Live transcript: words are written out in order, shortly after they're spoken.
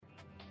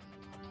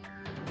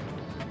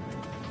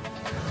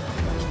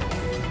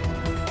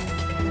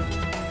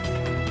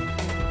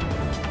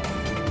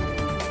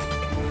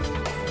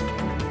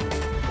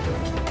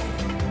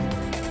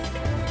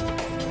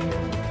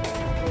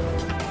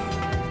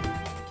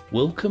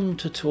Welcome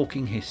to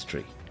Talking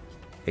History,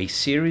 a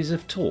series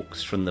of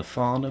talks from the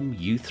Farnham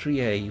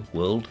U3A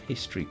World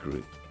History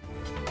Group.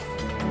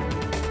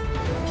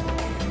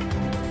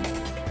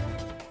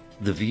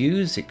 The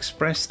views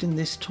expressed in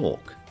this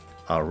talk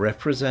are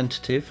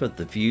representative of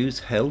the views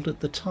held at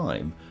the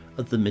time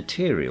of the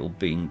material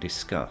being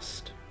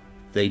discussed.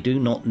 They do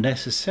not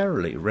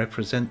necessarily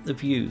represent the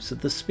views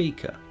of the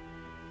speaker,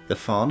 the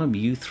Farnham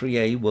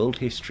U3A World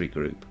History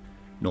Group,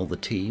 nor the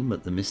team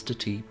at the Mr.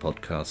 T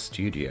Podcast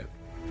Studio.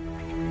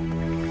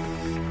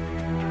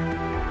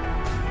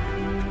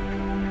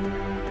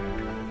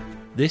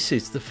 This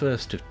is the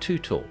first of two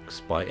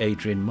talks by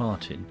Adrian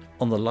Martin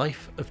on the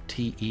life of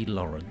T.E.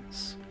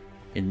 Lawrence.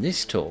 In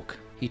this talk,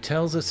 he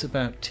tells us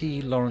about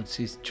T.E.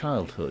 Lawrence's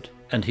childhood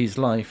and his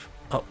life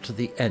up to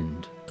the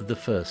end of the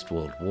First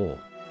World War.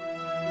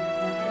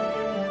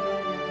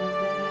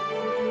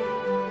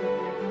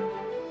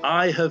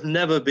 I have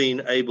never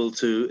been able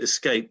to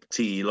escape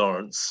T.E.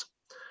 Lawrence.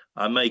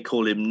 I may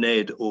call him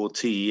Ned or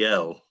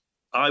T.E.L.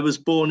 I was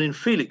born in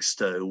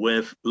Felixstowe,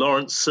 where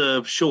Lawrence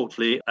served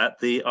shortly at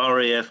the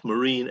RAF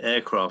Marine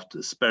Aircraft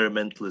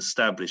Experimental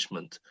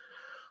Establishment.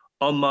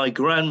 On my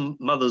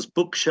grandmother's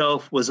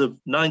bookshelf was a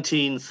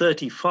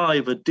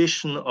 1935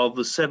 edition of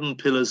the Seven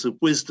Pillars of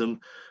Wisdom,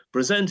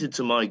 presented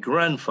to my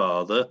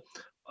grandfather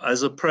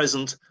as a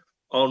present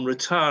on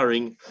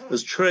retiring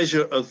as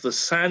treasurer of the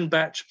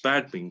Sandbach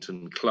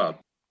Badminton Club.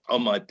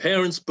 On my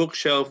parents'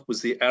 bookshelf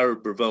was The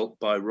Arab Revolt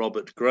by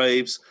Robert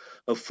Graves,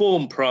 a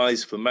Form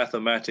Prize for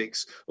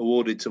Mathematics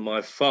awarded to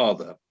my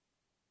father.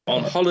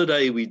 On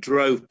holiday, we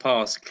drove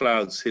past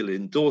Clouds Hill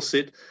in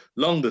Dorset,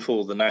 long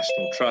before the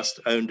National Trust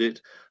owned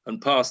it,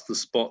 and past the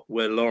spot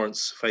where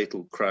Lawrence's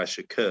fatal crash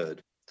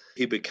occurred.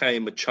 He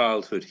became a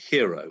childhood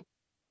hero.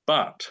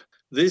 But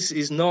this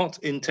is not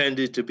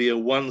intended to be a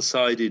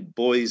one-sided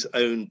boys'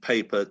 own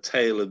paper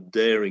tale of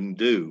daring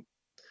do.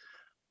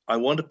 I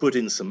want to put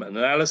in some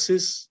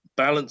analysis,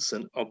 balance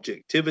and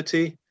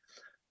objectivity,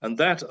 and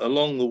that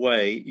along the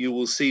way you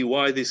will see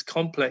why this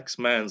complex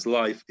man's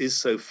life is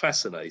so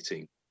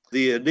fascinating.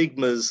 The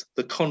enigmas,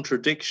 the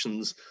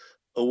contradictions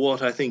are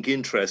what I think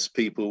interests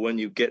people when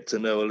you get to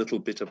know a little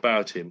bit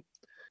about him.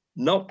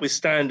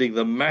 Notwithstanding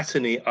the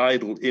matinee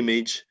idol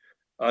image,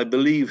 I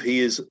believe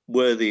he is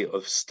worthy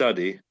of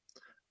study.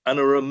 And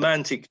a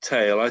romantic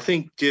tale. I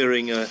think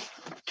during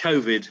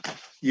COVID,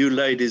 you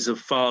ladies of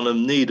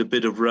Farnham need a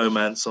bit of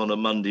romance on a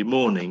Monday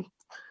morning.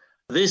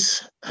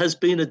 This has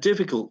been a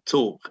difficult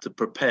talk to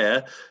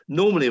prepare.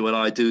 Normally when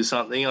I do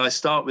something, I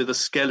start with a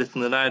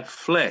skeleton and add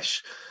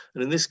flesh.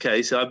 And in this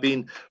case, I've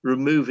been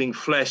removing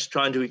flesh,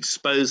 trying to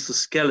expose the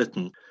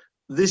skeleton.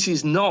 This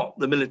is not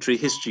the military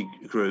history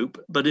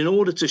group, but in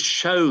order to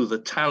show the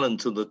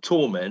talent and the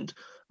torment,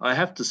 I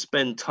have to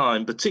spend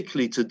time,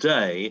 particularly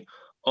today,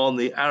 on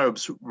the Arab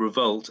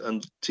Revolt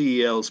and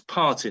T.E.L.'s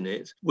part in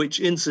it, which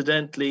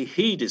incidentally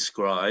he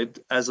described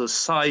as a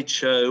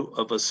sideshow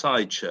of a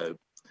sideshow.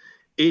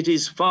 It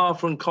is far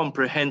from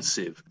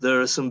comprehensive.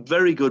 There are some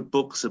very good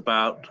books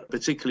about,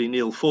 particularly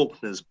Neil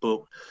Faulkner's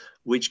book,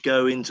 which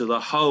go into the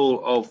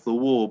whole of the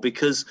war,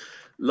 because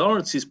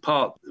Lawrence's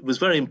part was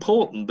very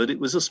important, but it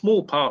was a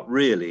small part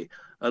really,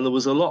 and there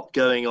was a lot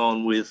going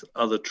on with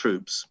other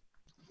troops.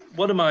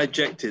 One of my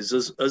objectives,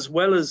 as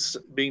well as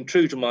being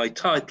true to my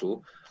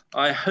title,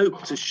 I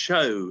hope to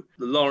show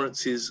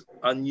Lawrence's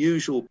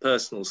unusual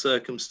personal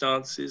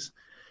circumstances,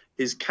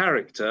 his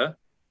character,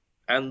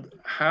 and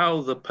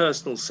how the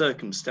personal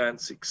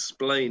circumstance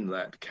explained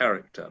that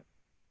character.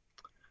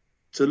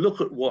 To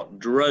look at what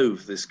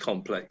drove this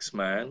complex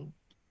man,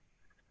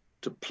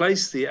 to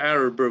place the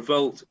Arab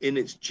Revolt in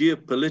its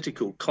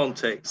geopolitical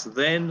context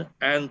then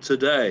and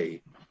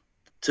today,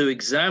 to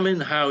examine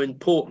how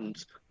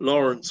important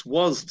Lawrence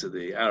was to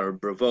the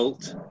Arab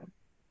Revolt,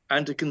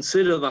 and to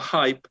consider the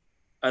hype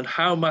and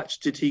how much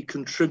did he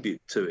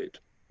contribute to it.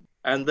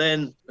 And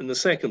then in the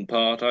second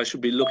part, I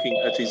shall be looking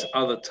at his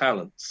other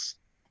talents.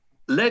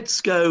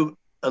 Let's go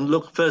and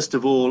look first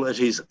of all at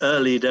his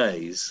early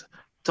days.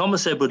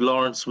 Thomas Edward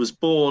Lawrence was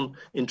born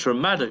in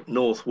Tremadog,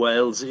 North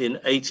Wales in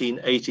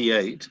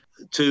 1888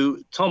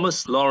 to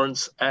Thomas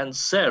Lawrence and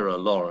Sarah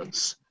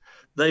Lawrence.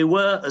 They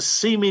were a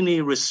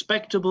seemingly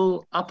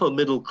respectable upper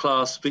middle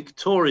class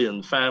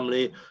Victorian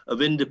family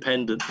of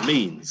independent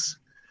means.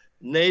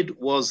 Ned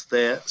was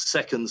their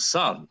second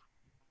son.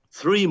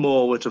 Three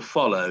more were to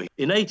follow.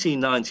 In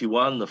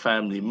 1891, the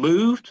family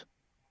moved,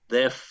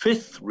 their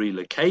fifth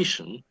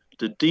relocation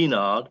to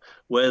Dinard,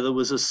 where there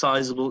was a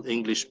sizable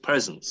English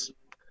presence.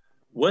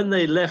 When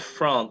they left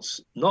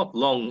France, not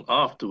long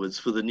afterwards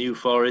for the New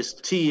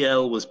Forest,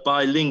 T.E.L. was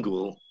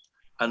bilingual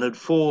and had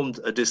formed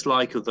a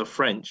dislike of the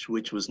French,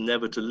 which was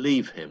never to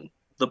leave him.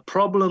 The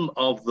problem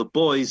of the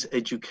boys'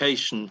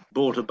 education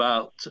brought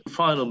about a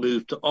final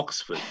move to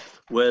Oxford,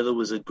 where there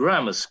was a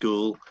grammar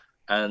school,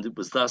 and it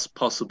was thus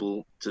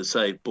possible to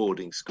save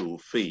boarding school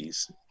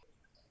fees.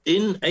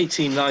 In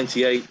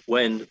 1898,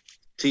 when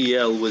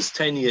T.E.L. was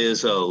 10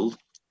 years old,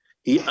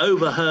 he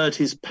overheard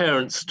his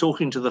parents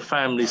talking to the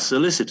family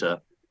solicitor,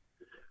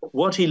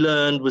 What he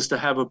learned was to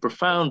have a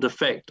profound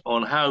effect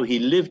on how he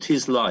lived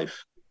his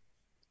life.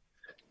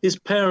 His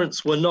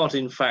parents were not,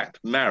 in fact,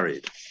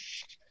 married.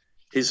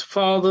 His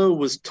father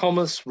was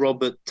Thomas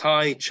Robert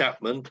Tighe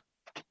Chapman,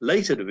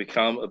 later to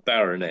become a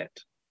baronet.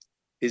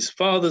 His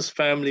father's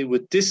family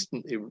were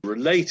distantly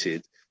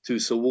related to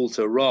Sir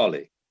Walter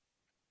Raleigh.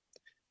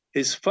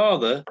 His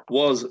father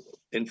was,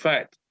 in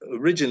fact,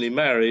 originally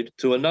married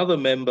to another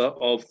member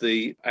of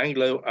the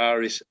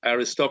Anglo-Irish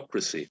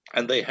aristocracy,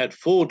 and they had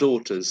 4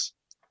 daughters.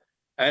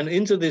 And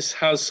into this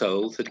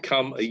household had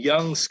come a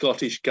young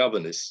Scottish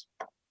governess,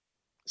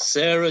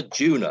 Sarah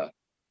Junor,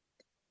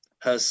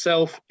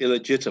 herself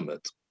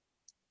illegitimate.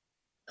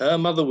 Her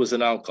mother was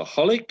an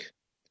alcoholic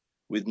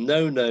with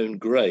no known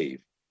grave.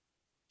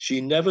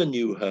 She never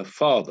knew her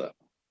father.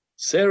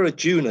 Sarah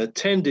Junor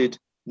tended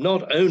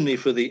not only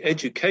for the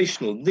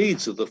educational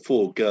needs of the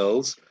 4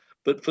 girls,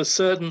 but for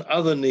certain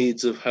other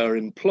needs of her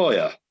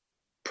employer.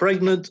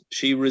 Pregnant,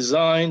 she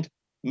resigned,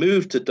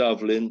 moved to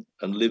Dublin,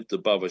 and lived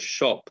above a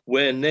shop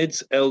where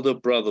Ned's elder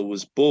brother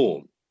was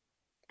born.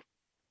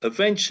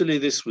 Eventually,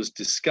 this was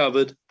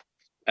discovered,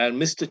 and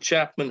Mr.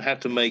 Chapman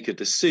had to make a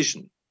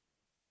decision: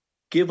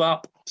 give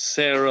up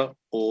Sarah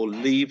or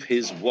leave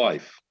his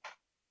wife.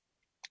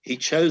 He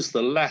chose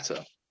the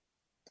latter.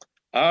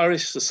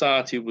 Irish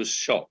society was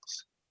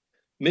shocked.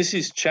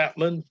 Mrs.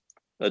 Chapman,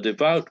 a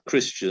devout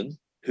Christian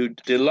who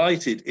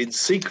delighted in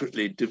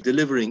secretly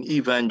delivering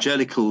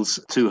evangelicals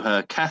to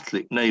her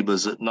Catholic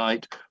neighbours at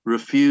night,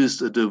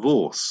 refused a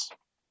divorce.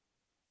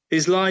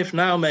 His life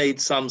now made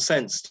some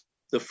sense.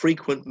 The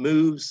frequent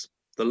moves,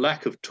 the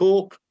lack of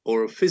talk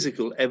or of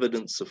physical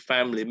evidence of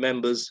family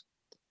members,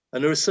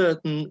 and a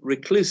certain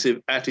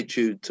reclusive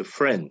attitude to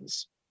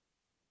friends.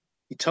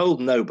 He told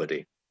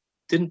nobody,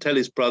 didn't tell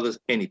his brothers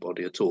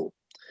anybody at all.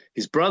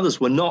 His brothers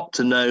were not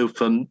to know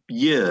for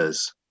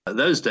years. In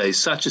those days,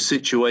 such a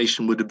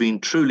situation would have been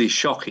truly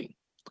shocking.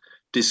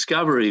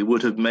 Discovery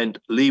would have meant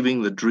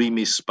leaving the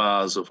dreamy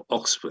spires of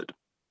Oxford.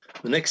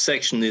 The next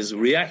section is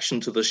reaction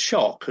to the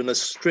shock and a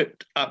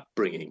stripped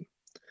upbringing.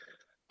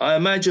 I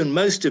imagine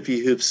most of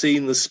you have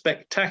seen the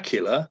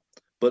spectacular,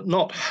 but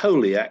not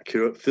wholly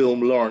accurate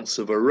film Lawrence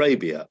of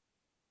Arabia.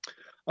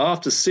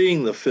 After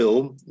seeing the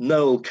film,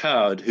 Noel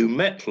Coward, who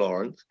met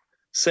Lawrence,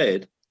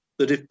 said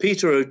that if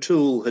Peter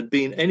O'Toole had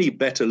been any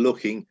better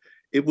looking,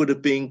 it would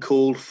have been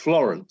called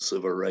Florence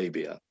of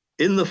Arabia.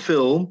 In the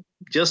film,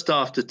 just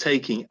after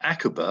taking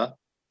Aqaba,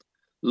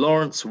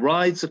 Lawrence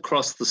rides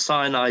across the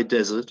Sinai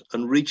Desert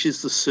and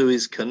reaches the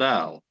Suez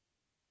Canal.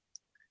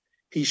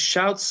 He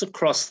shouts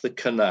across the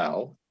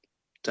canal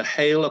to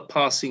hail a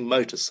passing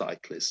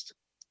motorcyclist.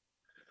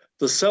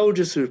 The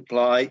soldier's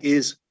reply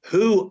is,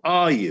 "Who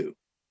are you?"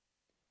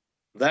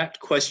 That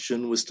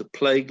question was to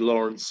plague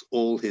Lawrence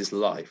all his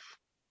life.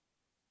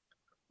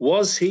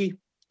 Was he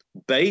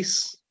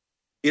base,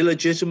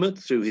 illegitimate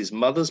through his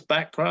mother's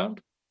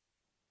background,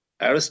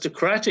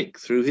 aristocratic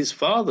through his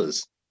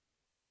father's,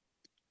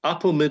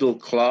 upper middle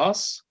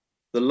class,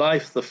 the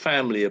life the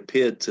family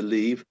appeared to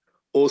leave,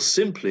 or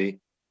simply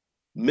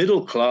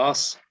middle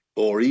class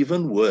or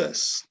even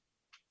worse?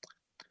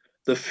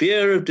 The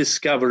fear of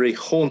discovery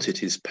haunted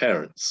his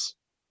parents.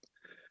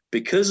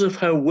 Because of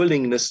her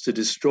willingness to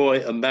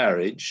destroy a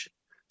marriage,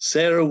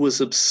 Sarah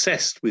was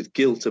obsessed with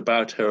guilt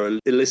about her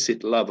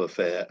illicit love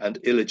affair and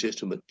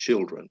illegitimate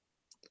children.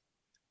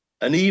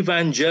 An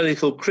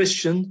evangelical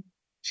Christian,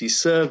 she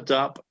served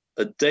up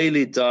a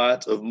daily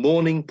diet of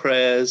morning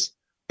prayers,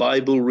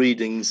 Bible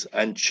readings,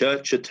 and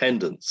church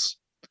attendance.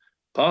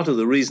 Part of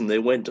the reason they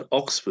went to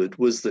Oxford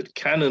was that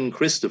Canon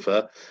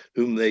Christopher,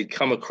 whom they'd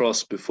come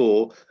across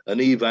before,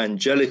 an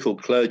evangelical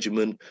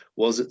clergyman,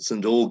 was at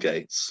St.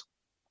 Algates.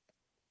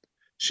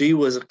 She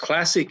was a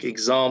classic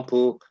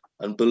example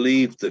and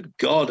believed that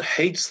God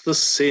hates the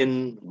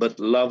sin but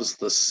loves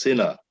the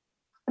sinner.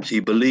 She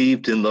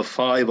believed in the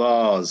 5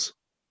 R's: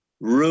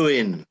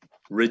 ruin,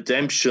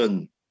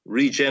 redemption,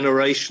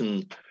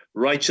 regeneration,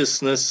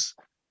 righteousness,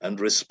 and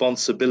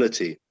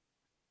responsibility.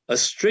 A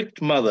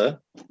strict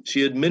mother,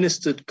 she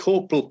administered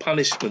corporal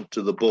punishment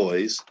to the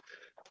boys,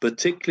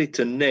 particularly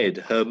to Ned,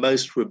 her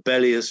most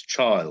rebellious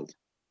child.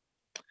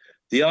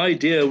 The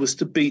idea was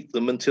to beat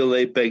them until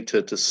they begged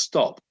her to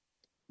stop.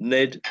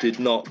 Ned did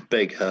not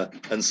beg her,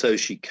 and so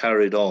she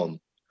carried on,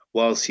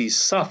 whilst he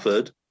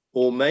suffered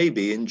or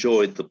maybe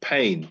enjoyed the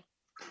pain.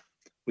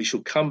 We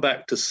shall come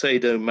back to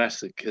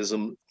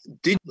sadomasochism.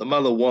 Did the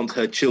mother want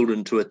her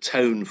children to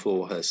atone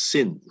for her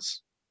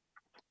sins?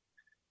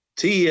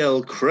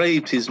 T.L.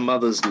 craved his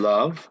mother's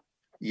love,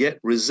 yet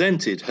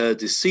resented her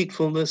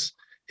deceitfulness,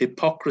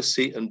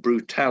 hypocrisy, and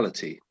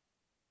brutality.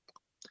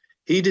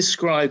 He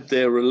described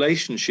their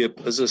relationship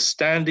as a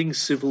standing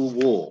civil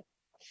war.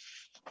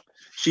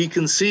 She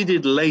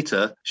conceded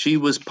later she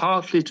was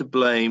partly to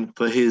blame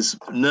for his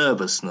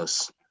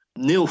nervousness.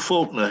 Neil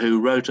Faulkner,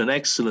 who wrote an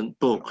excellent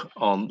book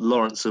on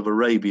Lawrence of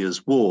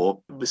Arabia's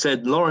war,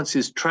 said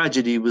Lawrence's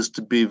tragedy was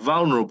to be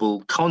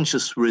vulnerable,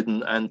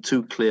 conscience-ridden, and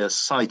too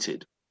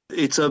clear-sighted.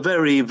 It's a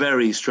very,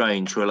 very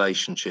strange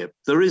relationship.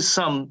 There is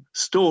some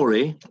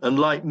story, and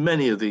like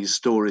many of these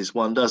stories,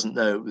 one doesn't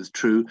know it was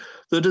true,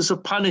 that as a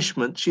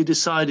punishment, she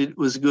decided it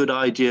was a good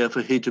idea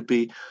for her to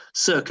be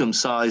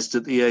circumcised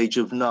at the age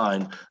of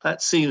 9.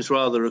 That seems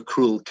rather a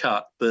cruel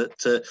cut,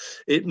 but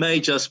it may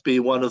just be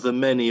one of the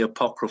many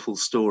apocryphal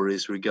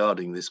stories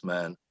regarding this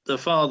man. The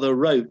father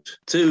wrote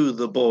to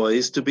the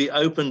boys to be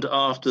opened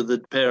after the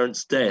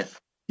parents' death.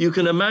 You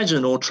can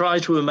imagine, or try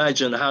to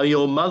imagine, how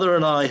your mother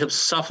and I have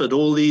suffered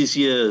all these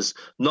years,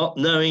 not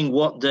knowing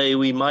what day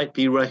we might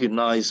be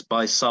recognized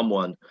by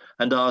someone,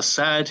 and our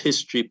sad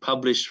history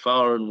published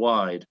far and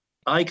wide.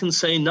 I can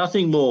say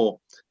nothing more,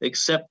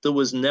 except there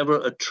was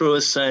never a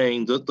truer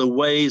saying that the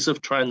ways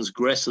of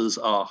transgressors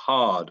are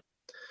hard.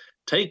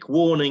 Take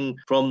warning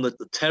from the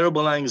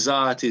terrible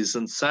anxieties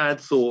and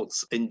sad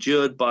thoughts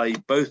endured by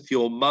both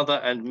your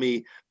mother and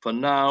me for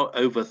now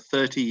over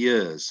 30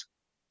 years.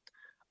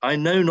 I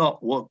know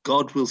not what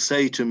God will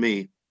say to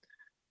me.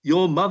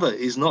 Your mother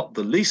is not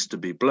the least to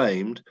be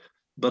blamed,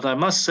 but I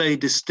must say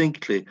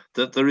distinctly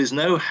that there is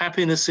no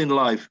happiness in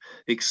life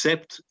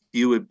except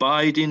you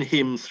abide in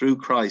him through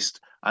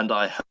Christ, and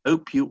I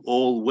hope you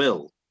all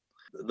will.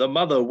 The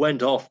mother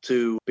went off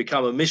to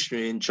become a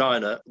missionary in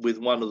China with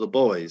one of the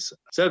boys.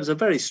 So it was a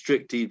very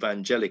strict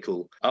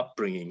evangelical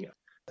upbringing.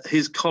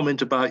 His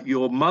comment about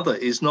your mother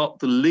is not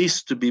the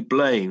least to be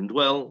blamed.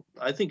 Well,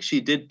 I think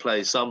she did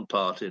play some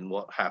part in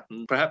what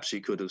happened. Perhaps she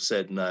could have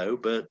said no,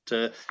 but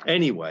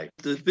anyway,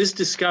 this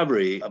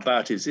discovery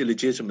about his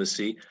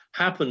illegitimacy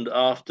happened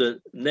after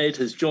Ned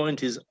has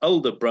joined his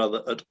older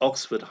brother at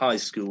Oxford High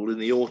School in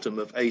the autumn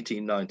of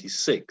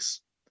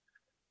 1896.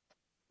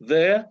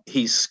 There,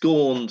 he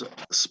scorned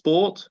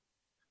sport,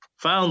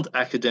 found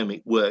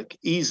academic work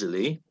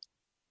easily,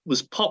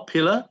 was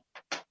popular,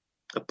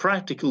 a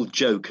practical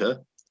joker,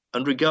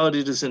 and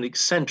regarded as an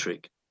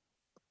eccentric.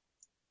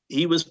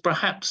 He was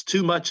perhaps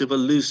too much of a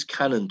loose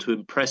cannon to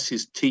impress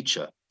his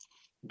teacher,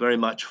 very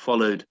much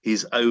followed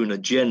his own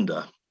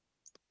agenda,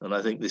 and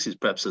I think this is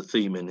perhaps a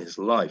theme in his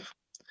life.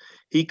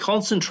 He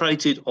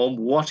concentrated on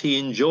what he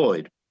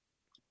enjoyed.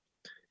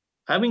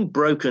 Having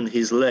broken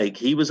his leg,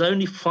 he was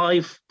only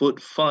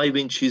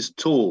 5'5"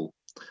 tall,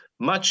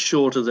 much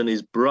shorter than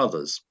his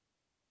brothers.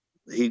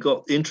 He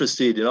got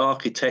interested in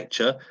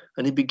architecture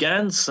and he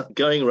began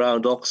going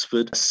around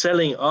Oxford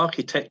selling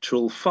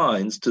architectural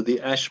finds to the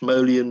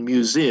Ashmolean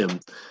Museum.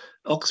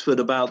 Oxford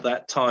about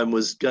that time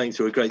was going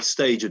through a great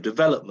stage of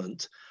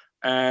development,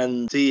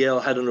 and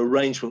DL had an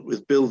arrangement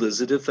with builders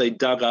that if they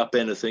dug up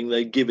anything,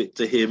 they'd give it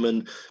to him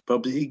and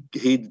probably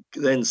he'd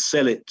then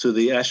sell it to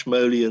the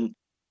Ashmolean.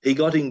 He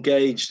got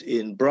engaged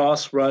in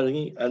brass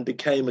running and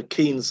became a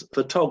keen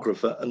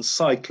photographer and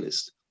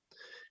cyclist.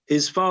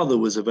 His father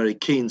was a very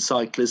keen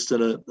cyclist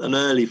and an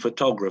early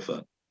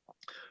photographer.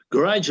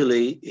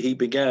 Gradually, he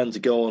began to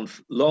go on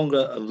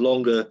longer and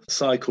longer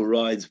cycle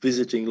rides,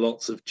 visiting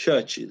lots of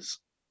churches.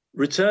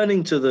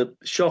 Returning to the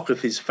shock of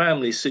his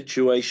family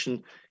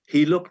situation,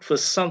 he looked for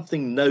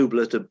something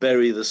nobler to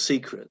bury the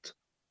secret.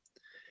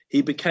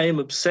 He became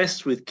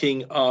obsessed with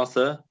King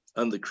Arthur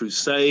and the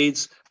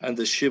Crusades and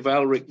the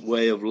chivalric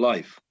way of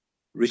life.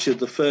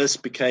 Richard I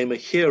became a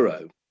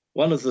hero.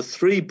 One of the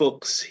 3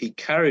 books he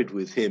carried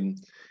with him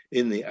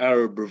in the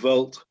Arab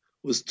revolt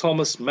was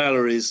Thomas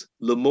Malory's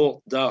Le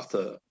Morte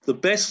d'Arthur, the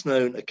best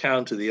known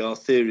account of the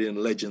Arthurian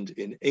legend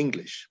in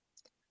English.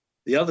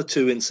 The other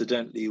 2,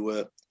 incidentally,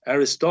 were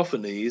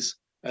Aristophanes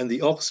and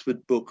the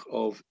Oxford Book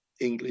of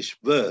English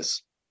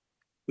Verse.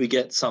 We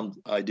get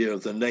some idea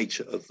of the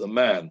nature of the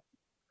man.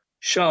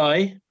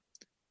 Shy,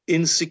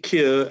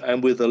 insecure,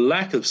 and with a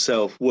lack of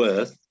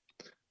self-worth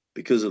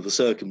because of the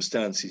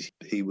circumstances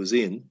he was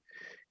in,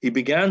 he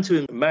began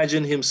to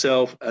imagine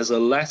himself as a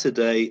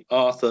latter-day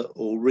Arthur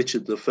or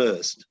Richard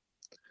I.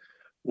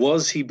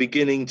 Was he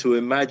beginning to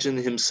imagine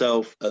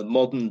himself a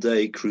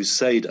modern-day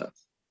crusader?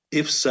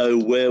 If so,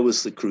 where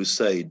was the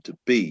crusade to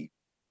be?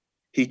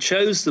 He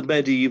chose the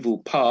medieval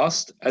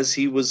past as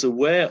he was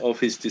aware of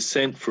his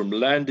descent from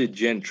landed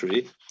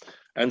gentry,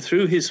 and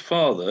through his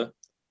father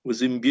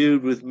was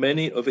imbued with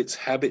many of its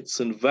habits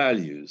and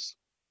values.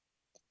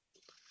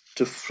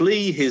 To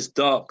flee his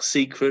dark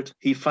secret,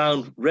 he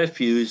found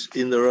refuge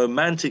in the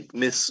romantic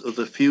myths of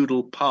the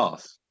feudal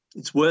past.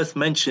 It's worth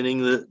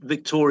mentioning that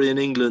Victorian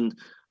England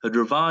had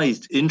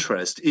revived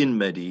interest in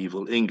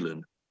medieval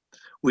England.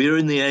 We are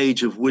in the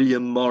age of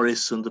William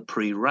Morris and the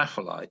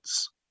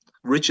pre-Raphaelites.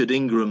 Richard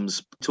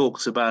Ingram's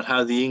talks about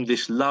how the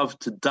English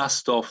loved to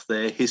dust off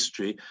their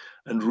history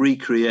and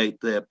recreate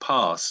their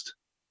past.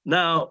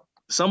 Now,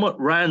 somewhat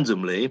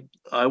randomly,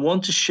 I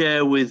want to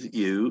share with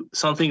you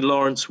something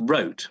Lawrence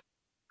wrote.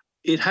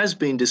 It has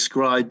been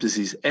described as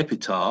his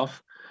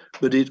epitaph,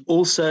 but it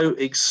also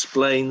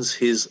explains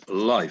his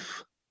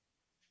life.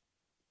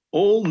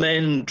 All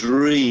men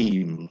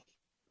dream,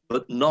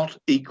 but not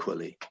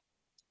equally.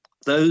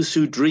 Those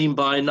who dream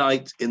by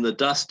night in the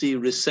dusty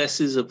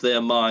recesses of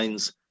their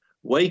minds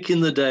wake in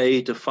the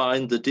day to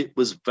find that it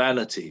was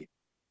vanity.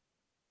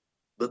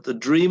 But the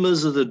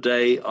dreamers of the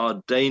day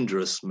are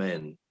dangerous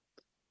men,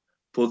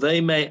 for they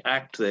may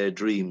act their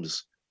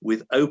dreams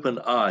with open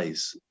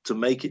eyes to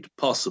make it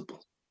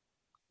possible.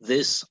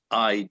 This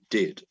I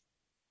did.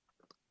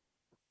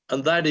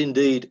 And that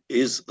indeed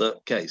is the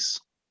case.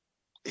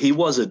 He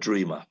was a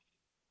dreamer,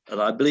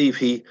 and I believe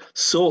he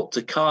sought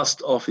to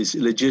cast off his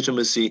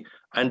illegitimacy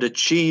and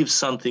achieve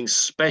something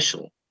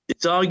special.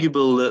 It's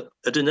arguable that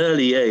at an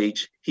early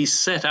age, he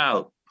set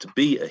out to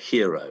be a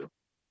hero.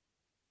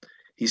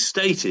 He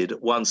stated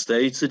at one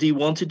stage that he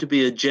wanted to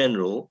be a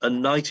general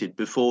and knighted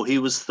before he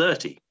was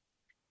 30.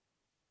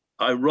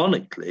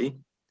 Ironically,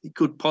 he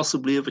could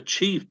possibly have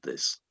achieved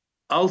this.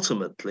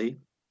 Ultimately,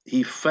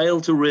 he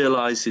failed to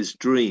realize his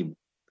dream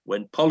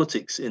when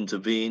politics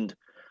intervened,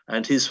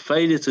 and his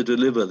failure to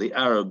deliver the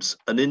Arabs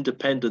an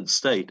independent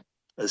state,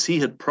 as he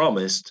had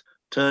promised,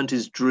 turned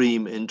his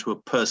dream into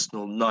a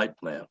personal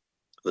nightmare,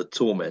 the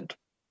torment.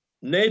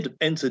 Ned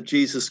entered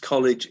Jesus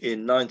College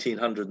in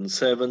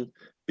 1907,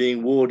 being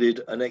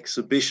awarded an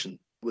exhibition.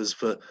 It was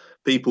for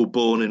people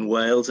born in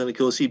Wales, and of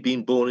course he'd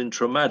been born in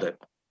Tremadog.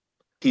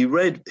 He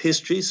read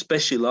history,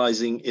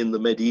 specializing in the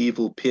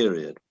medieval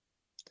period.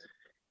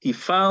 He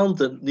found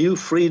the new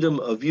freedom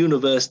of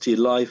university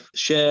life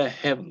share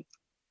heaven.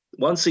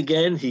 Once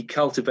again, he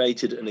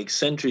cultivated an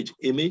eccentric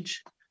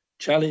image,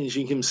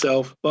 challenging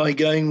himself by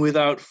going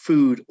without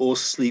food or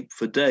sleep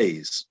for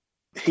days.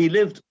 He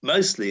lived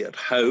mostly at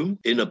home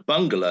in a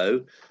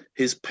bungalow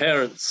his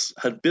parents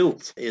had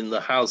built in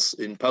the house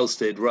in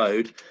Polstead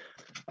Road,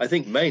 I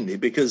think mainly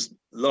because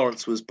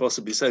Lawrence was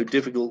possibly so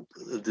difficult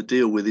to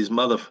deal with his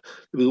mother.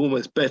 It was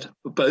almost better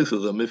for both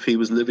of them if he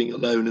was living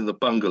alone in the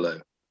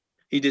bungalow.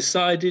 He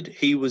decided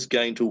he was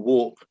going to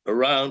walk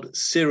around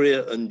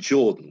Syria and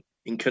Jordan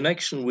in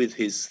connection with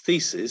his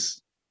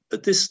thesis, a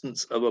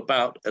distance of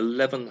about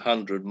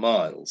 1,100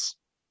 miles.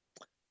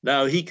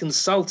 Now, he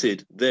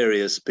consulted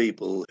various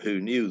people who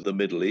knew the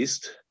Middle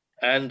East,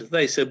 and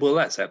they said, well,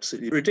 that's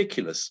absolutely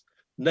ridiculous.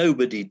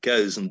 Nobody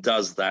goes and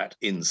does that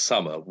in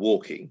summer,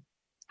 walking.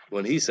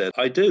 When he said,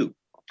 I do.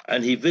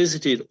 And he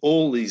visited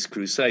all these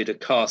Crusader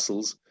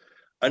castles,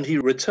 and he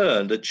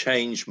returned a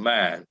changed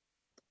man.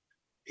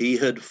 He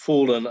had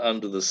fallen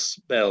under the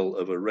spell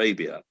of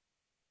Arabia.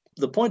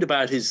 The point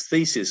about his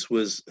thesis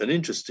was an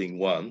interesting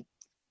one.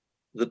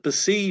 The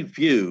perceived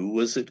view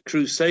was that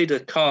Crusader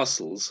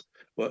castles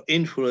were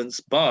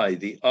influenced by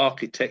the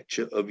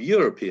architecture of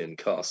European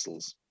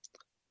castles.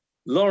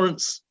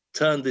 Lawrence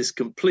turned this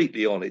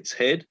completely on its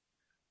head,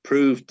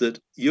 proved that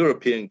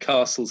European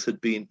castles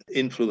had been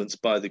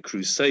influenced by the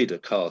Crusader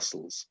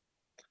castles,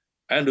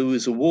 and he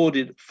was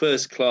awarded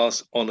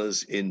first-class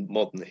honours in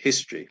modern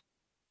history.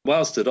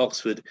 Whilst at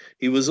Oxford,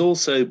 he was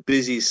also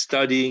busy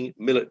studying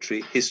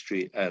military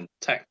history and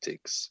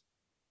tactics.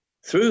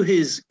 Through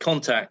his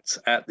contacts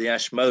at the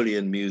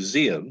Ashmolean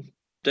Museum,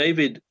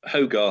 David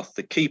Hogarth,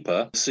 the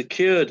keeper,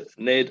 secured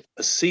Ned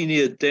a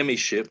senior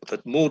demyship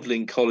at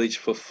Magdalen College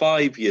for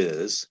 5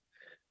 years,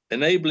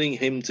 enabling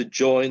him to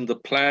join the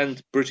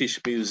planned British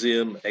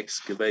Museum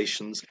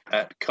excavations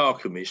at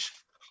Carchemish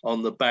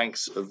on the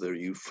banks of the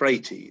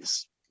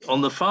Euphrates.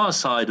 On the far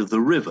side of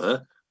the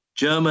river,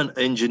 German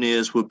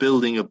engineers were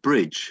building a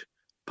bridge,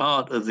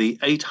 part of the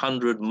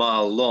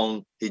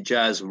 800-mile-long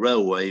Hijaz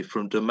Railway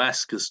from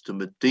Damascus to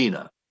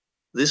Medina.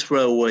 This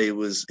railway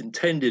was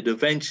intended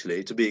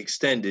eventually to be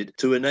extended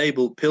to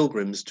enable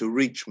pilgrims to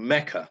reach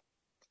Mecca.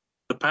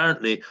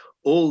 Apparently,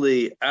 all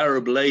the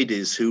Arab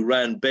ladies who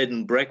ran bed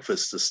and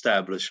breakfast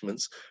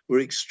establishments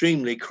were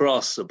extremely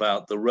cross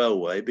about the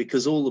railway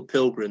because all the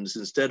pilgrims,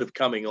 instead of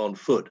coming on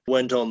foot,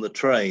 went on the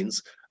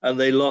trains and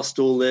they lost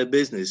all their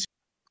business.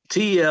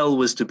 TEL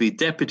was to be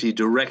deputy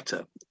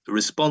director,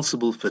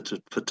 responsible for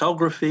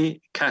photography,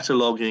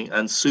 cataloguing,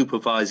 and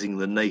supervising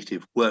the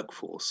native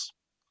workforce.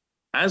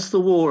 As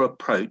the war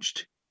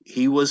approached,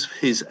 he was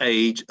his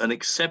age an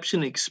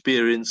exceptionally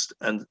experienced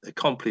and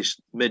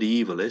accomplished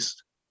medievalist,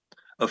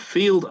 a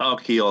field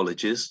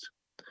archaeologist,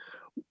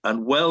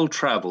 and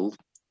well-traveled,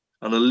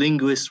 and a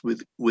linguist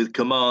with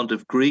command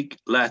of Greek,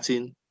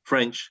 Latin,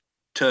 French,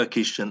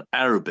 Turkish, and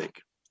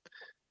Arabic.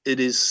 It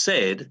is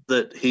said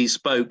that he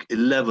spoke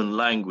 11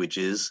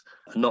 languages,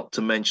 not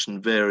to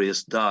mention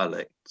various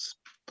dialects.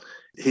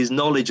 His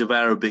knowledge of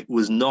Arabic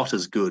was not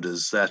as good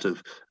as that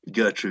of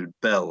Gertrude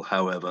Bell,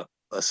 however,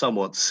 a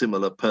somewhat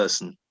similar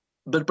person.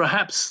 But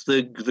perhaps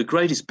the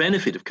greatest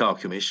benefit of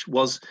Carchemish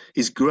was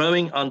his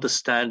growing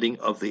understanding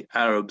of the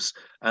Arabs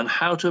and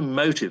how to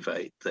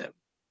motivate them.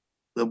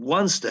 At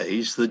one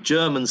stage, the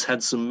Germans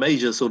had some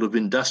major sort of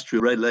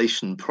industrial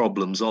relation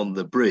problems on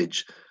the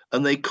bridge,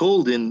 and they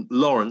called in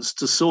Lawrence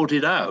to sort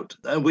it out,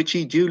 which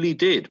he duly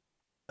did.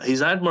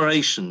 His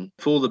admiration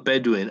for the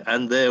Bedouin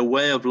and their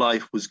way of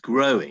life was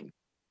growing.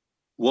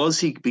 Was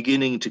he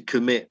beginning to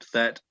commit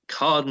that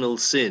cardinal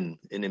sin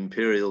in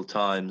imperial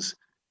times,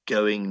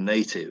 going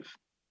native?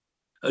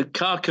 At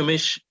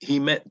Carchemish, he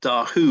met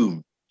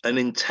Darhoum, an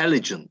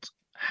intelligent,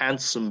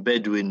 handsome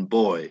Bedouin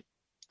boy.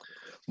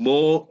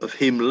 More of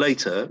him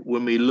later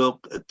when we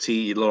look at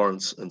T.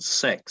 Lawrence and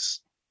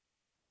sex.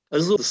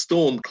 As the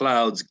storm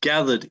clouds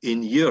gathered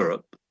in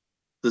Europe,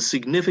 the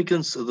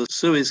significance of the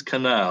Suez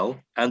Canal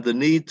and the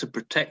need to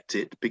protect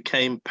it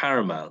became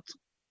paramount.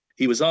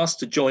 He was asked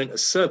to join a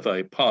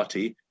survey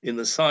party in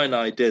the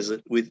Sinai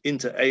Desert with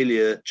inter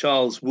alia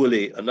Charles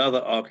Woolley,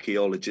 another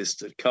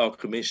archaeologist at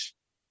Carchemish,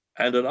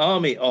 and an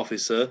army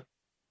officer,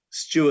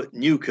 Stuart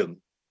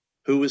Newcomb,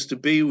 who was to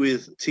be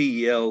with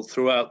TEL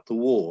throughout the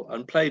war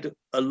and played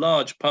a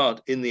large part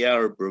in the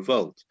Arab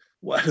Revolt.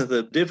 One of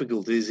the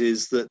difficulties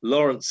is that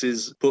Lawrence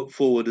is put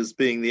forward as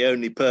being the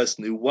only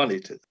person who won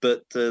it,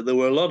 but there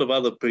were a lot of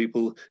other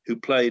people who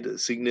played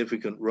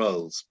significant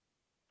roles.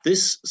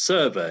 This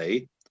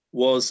survey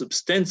was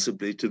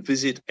ostensibly to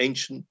visit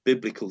ancient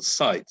biblical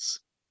sites,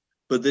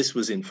 but this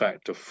was in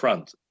fact a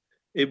front.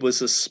 It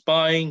was a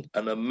spying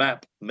and a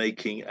map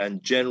making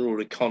and general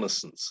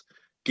reconnaissance,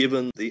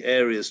 given the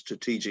area's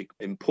strategic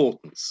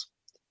importance.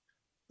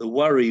 The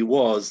worry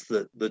was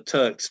that the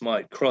Turks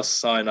might cross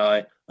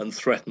Sinai and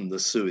threaten the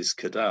Suez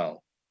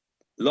Canal.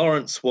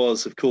 Lawrence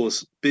was, of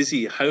course,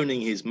 busy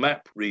honing his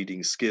map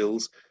reading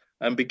skills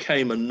and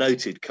became a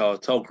noted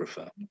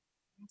cartographer.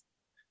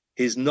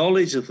 His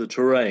knowledge of the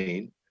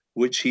terrain,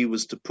 which he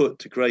was to put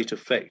to great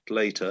effect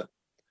later,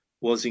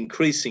 was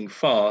increasing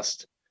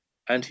fast,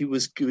 and he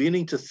was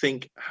beginning to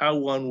think how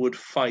one would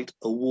fight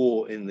a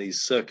war in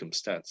these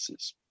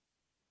circumstances.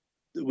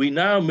 We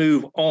now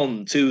move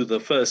on to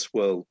the First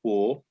World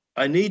War.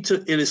 I need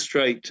to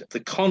illustrate the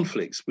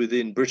conflicts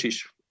within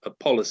British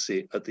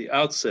policy at the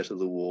outset of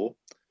the war,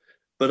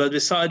 but I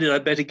decided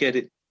I'd better get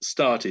it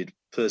started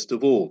first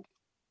of all.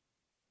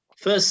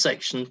 First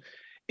section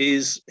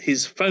is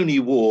his phony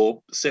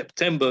war,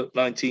 September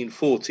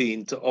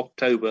 1914 to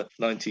October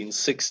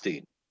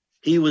 1916.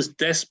 He was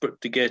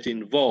desperate to get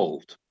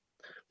involved.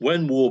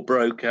 When war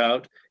broke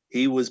out,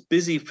 he was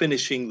busy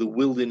finishing the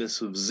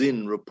Wilderness of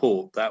Zin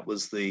report. That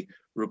was the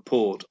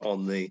report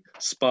on the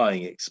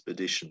spying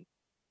expedition.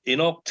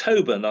 In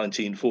October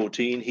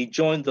 1914, he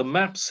joined the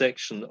map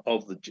section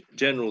of the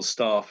General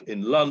Staff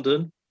in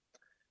London.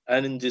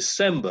 And in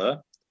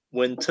December,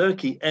 when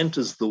Turkey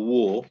enters the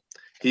war,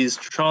 he is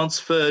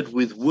transferred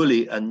with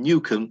Woolley and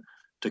Newcomb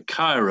to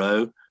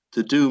Cairo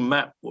to do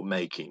map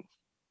making.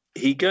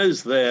 He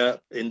goes there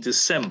in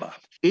December.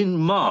 In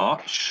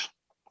March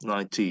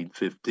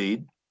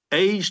 1915,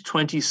 aged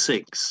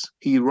 26,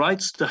 he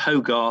writes to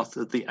Hogarth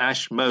at the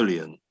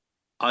Ashmolean,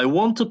 "I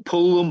want to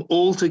pull them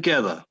all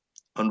together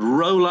and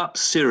roll up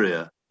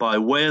Syria by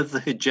way of the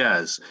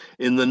Hejaz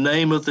in the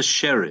name of the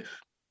Sheriff.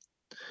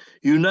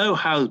 You know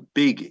how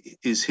big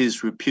is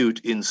his repute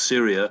in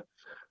Syria.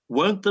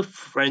 Won't the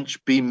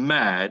French be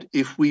mad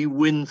if we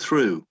win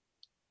through?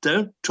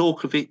 Don't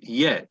talk of it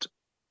yet."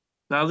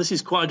 Now, this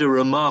is quite a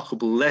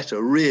remarkable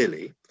letter,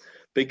 really,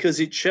 because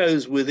it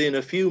shows within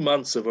a few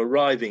months of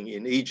arriving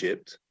in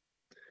Egypt,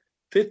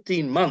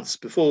 15 months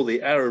before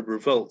the Arab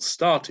Revolt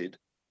started,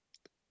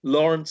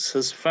 Lawrence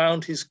has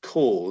found his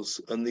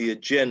cause and the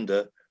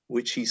agenda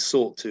which he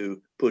sought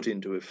to put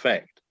into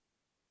effect.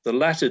 The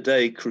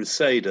latter-day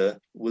crusader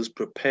was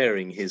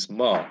preparing his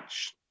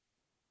march.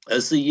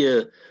 As the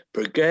year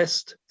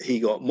progressed, he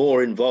got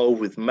more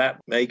involved with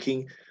map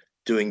making,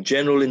 doing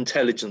general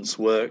intelligence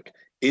work,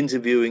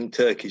 interviewing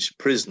Turkish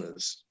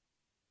prisoners.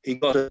 He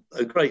got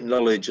a great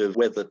knowledge of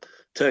where the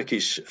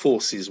Turkish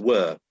forces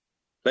were.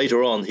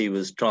 Later on, he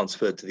was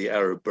transferred to the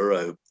Arab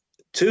Bureau.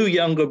 2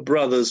 younger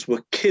brothers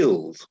were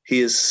killed. He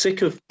is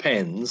sick of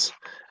pens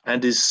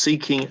and is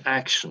seeking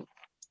action.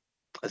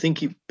 I think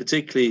he,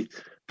 particularly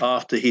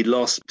after he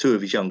lost 2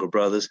 of his younger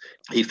brothers,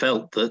 he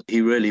felt that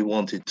he really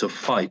wanted to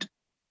fight.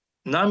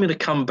 Now I'm going to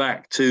come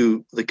back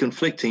to the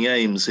conflicting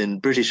aims in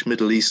British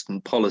Middle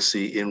Eastern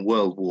policy in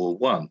World War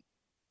I.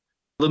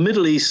 The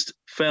Middle East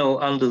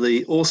fell under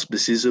the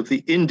auspices of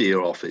the India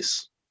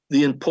Office.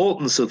 The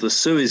importance of the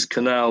Suez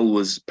Canal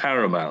was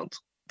paramount.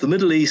 The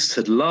Middle East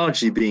had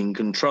largely been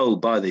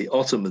controlled by the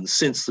Ottomans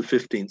since the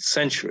 15th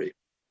century.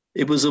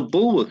 It was a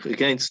bulwark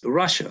against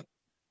Russia.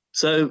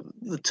 So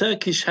the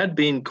Turkish had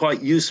been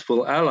quite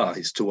useful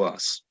allies to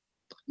us.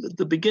 At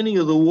the beginning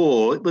of the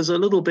war, it was a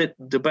little bit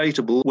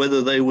debatable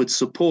whether they would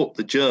support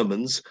the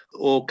Germans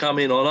or come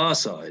in on our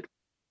side.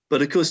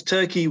 But of course,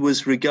 Turkey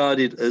was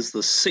regarded as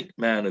the sick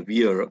man of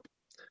Europe,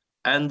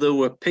 and there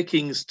were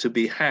pickings to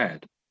be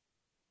had.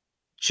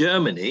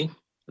 Germany,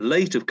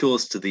 late, of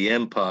course, to the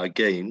empire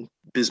game,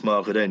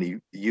 Bismarck had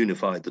only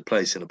unified the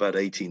place in about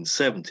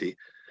 1870,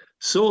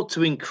 sought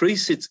to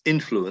increase its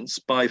influence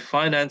by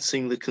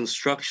financing the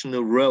construction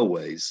of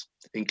railways,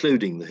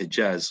 including the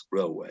Hejaz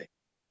Railway.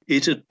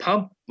 It had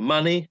pumped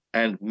money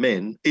and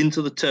men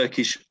into the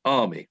Turkish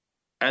army,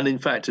 and in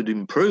fact had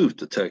improved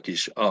the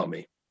Turkish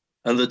army.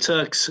 And the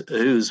Turks,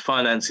 whose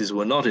finances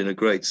were not in a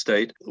great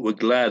state, were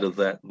glad of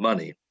that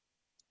money.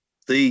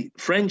 The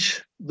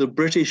French, the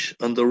British,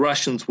 and the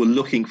Russians were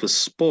looking for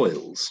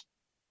spoils.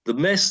 The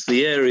mess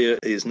the area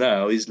is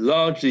now is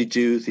largely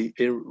due to the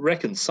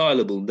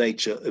irreconcilable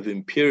nature of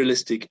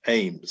imperialistic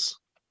aims.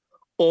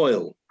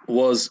 Oil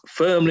was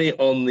firmly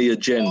on the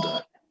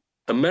agenda.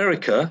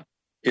 America,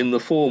 in the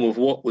form of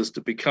what was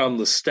to become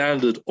the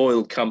Standard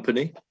Oil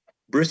Company,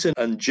 Britain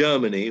and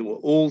Germany were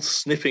all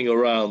sniffing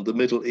around the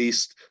Middle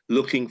East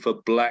looking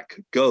for black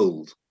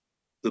gold.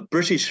 The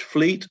British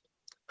fleet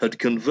had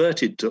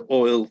converted to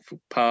oil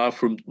power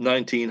from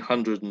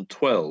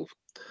 1912.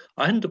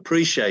 I hadn't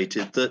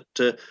appreciated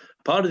that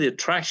part of the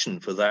attraction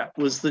for that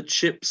was that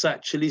ships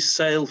actually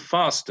sail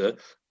faster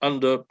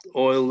under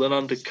oil than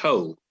under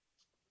coal.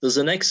 There's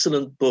an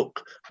excellent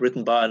book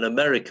written by an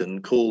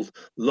American called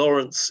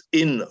Lawrence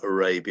in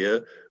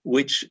Arabia,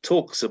 which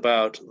talks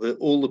about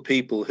all the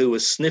people who were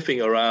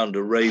sniffing around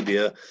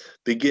Arabia,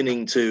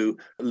 beginning to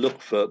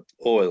look for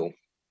oil.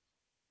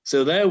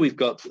 So there we've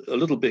got a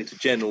little bit of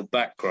general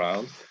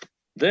background.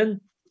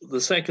 Then the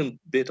second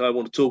bit I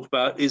want to talk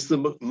about is the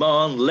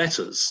McMahon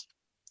letters.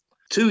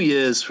 2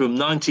 years from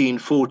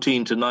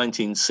 1914 to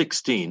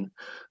 1916,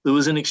 there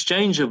was an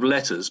exchange of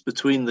letters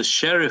between the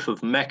Sheriff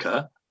of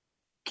Mecca,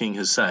 King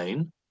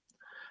Hussein,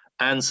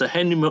 and Sir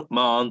Henry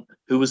McMahon,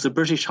 who was the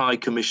British High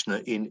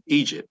Commissioner in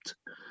Egypt,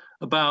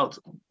 about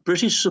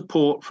British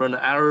support for an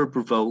Arab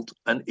revolt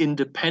and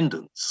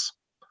independence.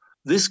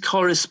 This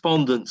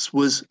correspondence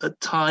was at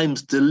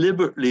times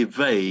deliberately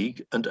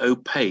vague and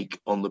opaque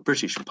on the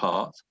British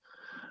part,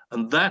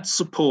 and that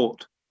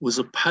support was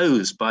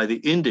opposed by the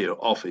India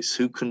Office,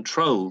 who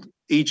controlled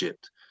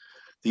Egypt.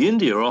 The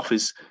India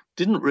Office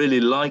didn't really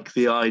like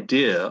the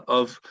idea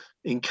of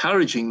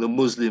encouraging the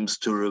Muslims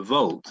to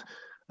revolt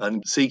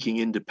and seeking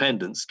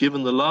independence,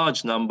 given the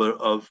large number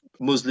of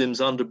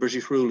Muslims under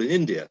British rule in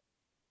India.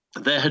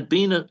 There had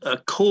been a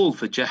call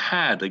for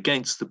jihad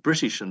against the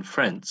British and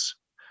French,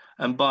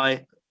 and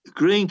by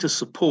agreeing to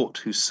support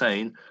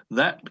Hussein,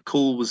 that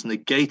call was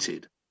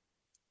negated.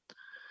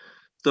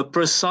 The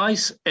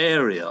precise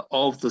area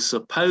of the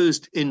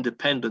supposed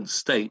independent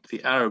state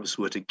the Arabs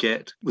were to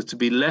get was to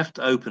be left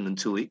open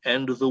until the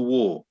end of the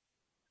war.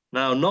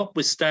 Now,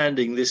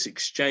 notwithstanding this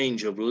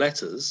exchange of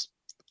letters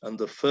and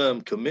the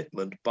firm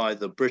commitment by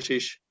the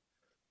British,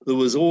 there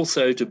was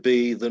also to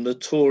be the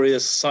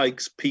notorious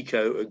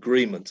Sykes-Picot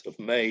Agreement of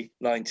May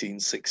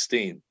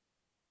 1916.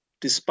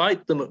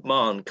 Despite the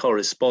McMahon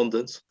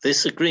correspondence,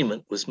 this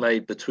agreement was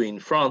made between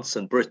France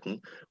and Britain,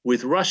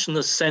 with Russian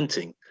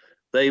assenting.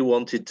 They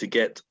wanted to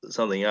get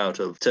something out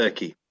of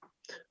Turkey,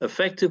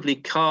 effectively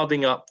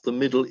carving up the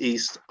Middle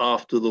East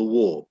after the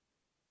war.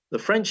 The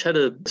French had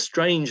a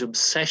strange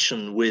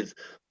obsession with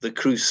the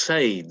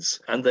Crusades,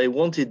 and they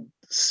wanted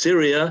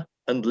Syria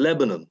and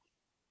Lebanon.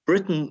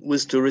 Britain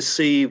was to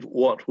receive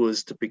what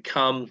was to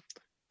become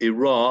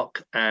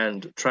Iraq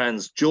and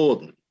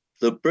Transjordan.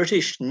 The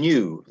British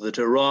knew that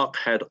Iraq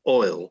had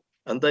oil,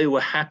 and they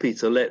were happy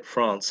to let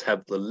France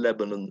have the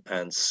Lebanon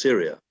and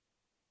Syria.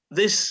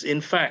 This,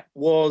 in fact,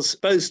 was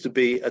supposed to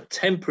be a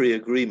temporary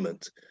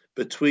agreement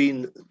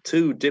between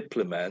two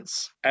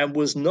diplomats and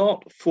was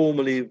not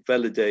formally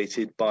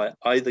validated by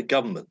either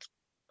government.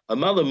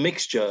 Another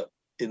mixture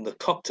in the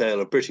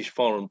cocktail of British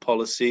foreign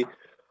policy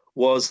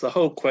was the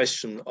whole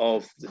question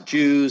of the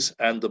Jews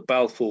and the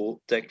Balfour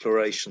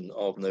Declaration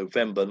of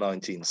November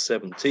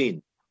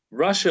 1917.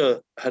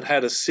 Russia had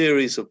had a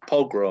series of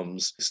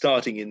pogroms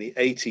starting in the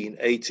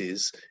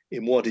 1880s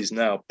in what is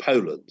now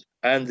Poland,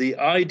 and the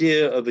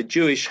idea of a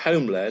Jewish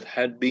homeland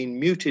had been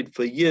mooted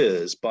for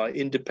years by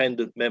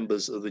independent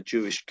members of the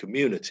Jewish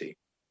community.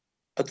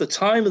 At the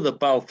time of the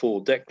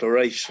Balfour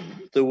Declaration,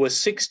 there were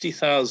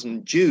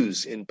 60,000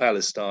 Jews in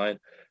Palestine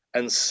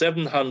and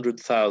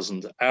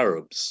 700,000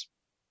 Arabs.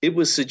 It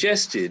was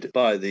suggested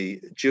by the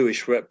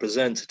Jewish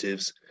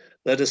representatives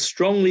that a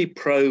strongly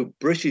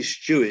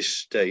pro-British Jewish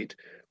state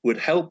would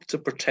help to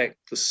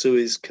protect the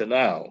Suez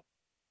Canal.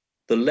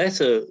 The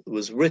letter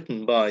was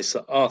written by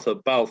Sir Arthur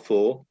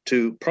Balfour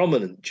to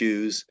prominent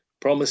Jews,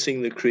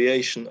 promising the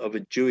creation of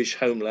a Jewish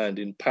homeland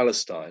in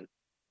Palestine.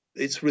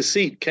 Its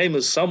receipt came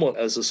as somewhat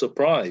as a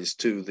surprise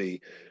to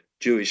the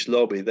Jewish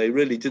lobby. They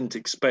really didn't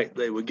expect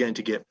they were going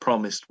to get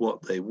promised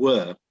what they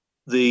were.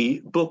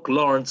 The book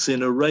Lawrence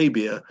in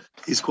Arabia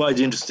is quite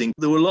interesting.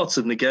 There were lots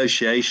of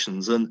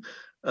negotiations, and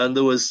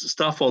there was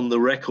stuff on the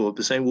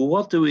record saying, well,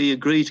 what do we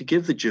agree to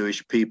give the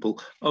Jewish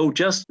people? Oh,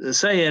 just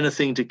say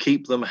anything to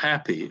keep them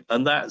happy.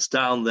 And that's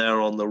down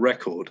there on the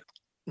record.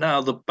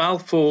 Now, the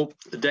Balfour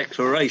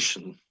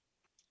Declaration,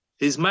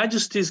 His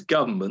Majesty's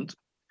government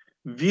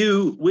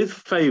view with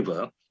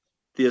favour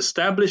the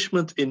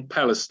establishment in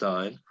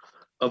Palestine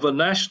of a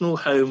national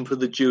home for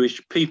the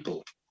Jewish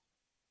people,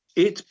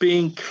 it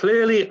being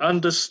clearly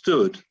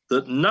understood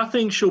that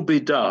nothing shall be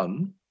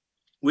done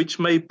which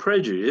may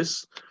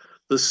prejudice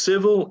the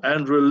civil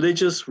and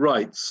religious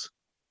rights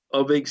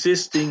of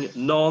existing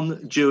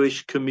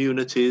non-Jewish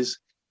communities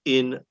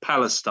in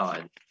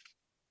Palestine.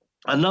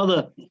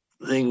 Another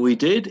thing we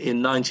did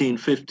in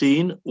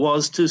 1915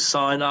 was to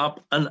sign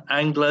up an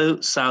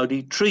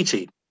Anglo-Saudi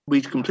treaty. We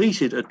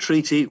completed a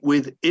treaty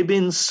with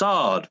Ibn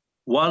Saud,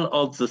 one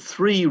of the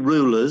three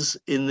rulers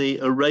in the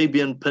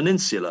Arabian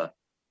Peninsula.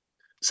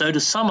 So to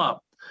sum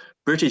up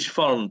British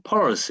foreign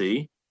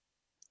policy,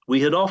 we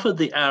had offered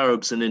the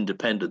Arabs an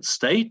independent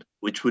state,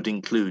 which would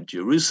include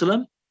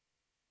Jerusalem,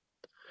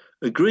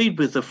 agreed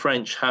with the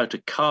French how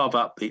to carve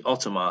up the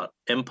Ottoman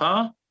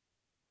Empire,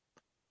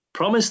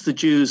 promised the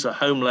Jews a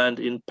homeland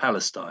in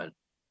Palestine.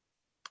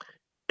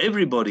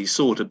 Everybody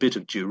sought a bit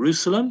of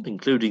Jerusalem,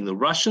 including the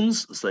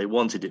Russians, as they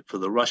wanted it for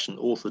the Russian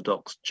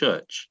Orthodox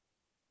Church.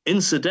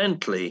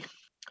 Incidentally,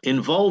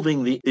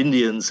 involving the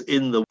Indians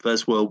in the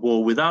First World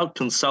War without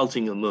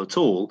consulting them at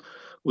all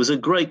was a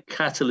great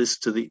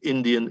catalyst to the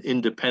Indian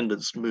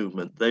independence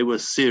movement. They were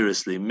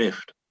seriously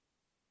miffed.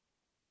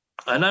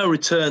 I now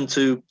return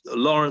to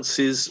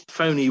Lawrence's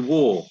phony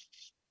war.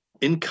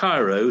 In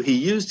Cairo, he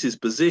used his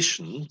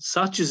position,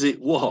 such as it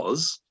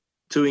was,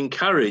 to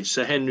encourage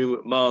Sir Henry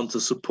McMahon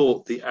to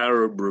support the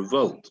Arab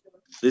revolt.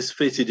 This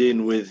fitted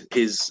in with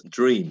his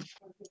dream.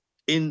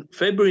 In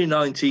February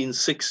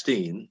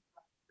 1916,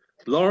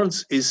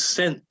 Lawrence is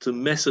sent to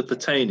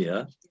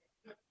Mesopotamia,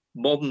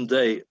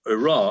 modern-day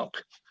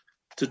Iraq,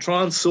 to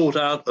try and sort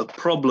out a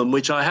problem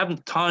which I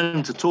haven't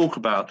time to talk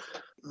about.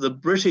 The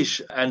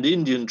British and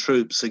Indian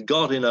troops had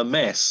got in a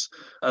mess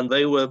and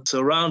they were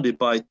surrounded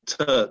by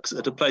Turks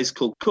at a place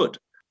called Kut.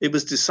 It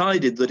was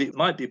decided that it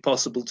might be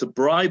possible to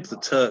bribe the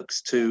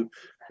Turks to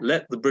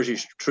let the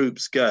British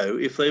troops go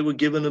if they were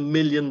given £1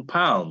 million.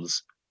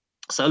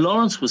 So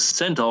Lawrence was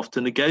sent off to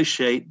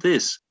negotiate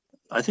this.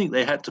 I think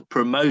they had to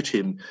promote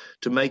him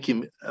to make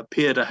him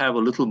appear to have a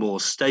little more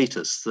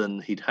status than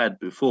he'd had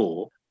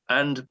before.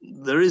 And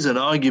there is an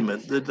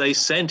argument that they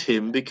sent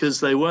him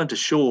because they weren't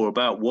sure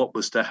about what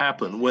was to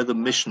happen, whether the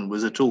mission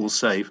was at all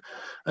safe.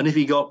 And if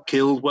he got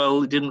killed,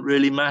 well, it didn't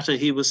really matter.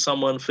 He was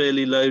someone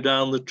fairly low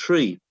down the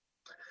tree.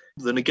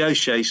 The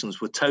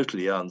negotiations were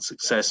totally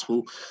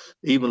unsuccessful.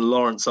 Even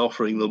Lawrence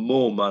offering them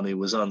more money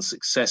was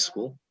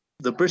unsuccessful.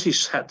 The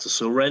British had to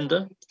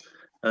surrender,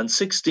 and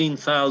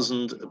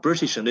 16,000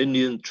 British and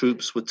Indian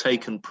troops were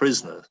taken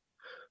prisoner.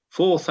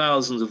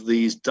 4,000 of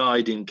these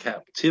died in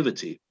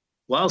captivity.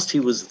 Whilst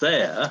he was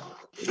there,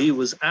 he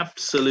was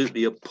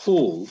absolutely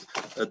appalled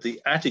at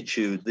the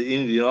attitude the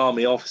Indian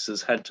Army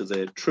officers had to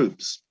their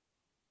troops.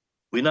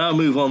 We now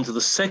move on to the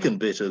second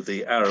bit of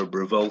the Arab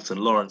revolt and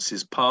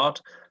Lawrence's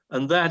part,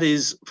 and that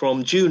is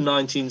from June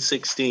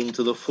 1916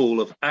 to the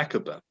fall of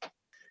Aqaba.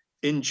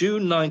 In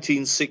June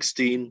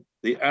 1916,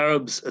 the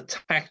Arabs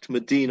attacked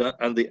Medina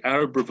and the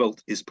Arab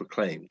revolt is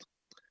proclaimed.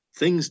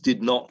 Things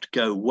did not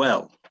go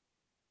well.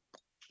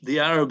 The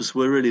Arabs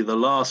were really the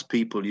last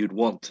people you'd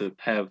want to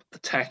have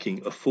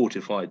attacking a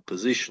fortified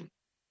position.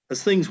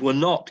 As things were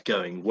not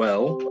going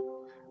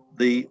well,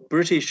 the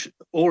British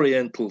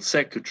Oriental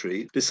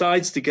Secretary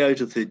decides to go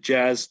to the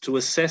Hejaz to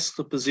assess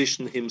the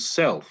position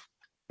himself.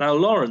 Now,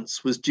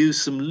 Lawrence was due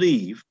some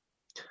leave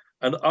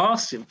and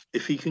asked him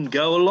if he can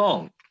go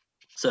along.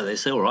 So they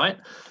say, all right.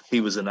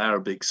 He was an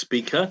Arabic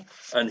speaker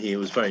and he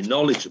was very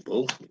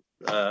knowledgeable.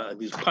 He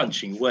was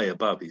punching way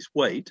above his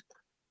weight.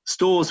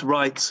 Storrs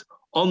writes,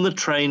 on the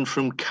train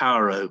from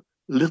Cairo,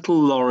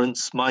 little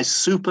Lawrence, my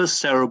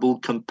super-cerebral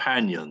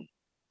companion.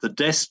 The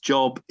desk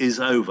job is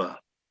over.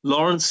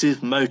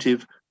 Lawrence's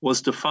motive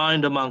was to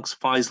find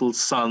amongst Faisal's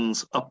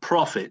sons a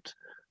prophet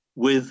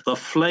with the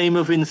flame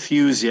of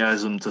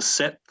enthusiasm to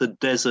set the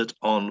desert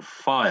on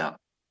fire.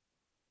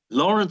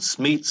 Lawrence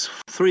meets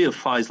 3 of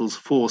Faisal's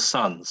 4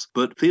 sons,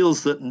 but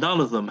feels that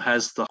none of them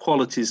has the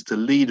qualities to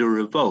lead a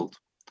revolt.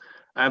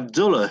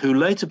 Abdullah, who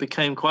later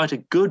became quite a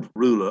good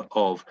ruler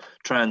of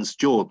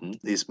Transjordan,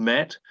 is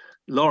met.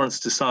 Lawrence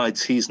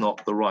decides he's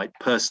not the right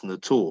person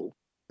at all.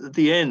 At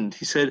the end,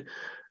 he said,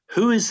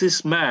 who is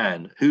this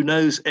man who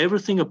knows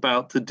everything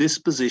about the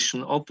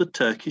disposition of the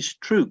Turkish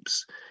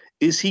troops?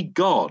 Is he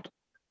God?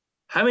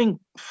 Having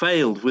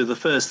failed with the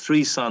first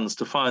 3 sons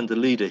to find the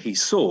leader he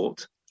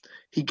sought,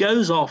 he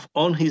goes off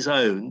on his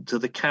own to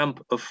the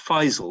camp of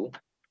Faisal,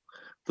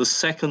 the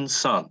second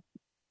son.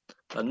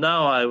 And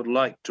now I would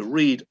like to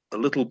read a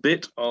little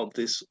bit of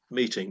this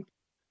meeting.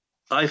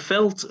 I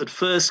felt at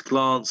first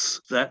glance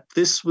that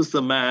this was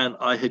the man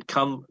I had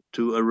come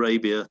to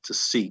Arabia to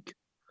seek,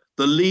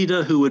 the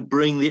leader who would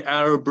bring the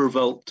Arab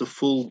revolt to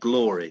full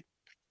glory.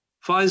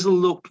 Faisal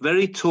looked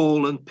very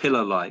tall and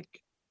pillar-like,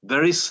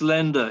 very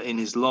slender in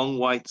his long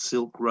white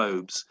silk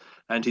robes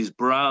and his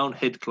brown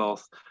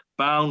headcloth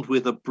bound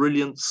with a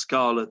brilliant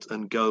scarlet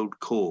and gold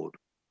cord.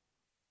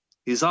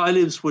 His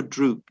eyelids were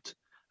drooped,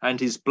 and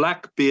his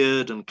black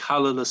beard and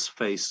colourless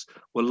face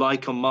were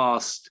like a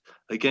mask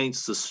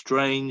against the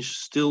strange,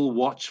 still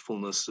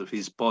watchfulness of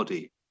his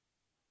body.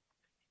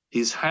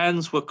 His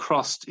hands were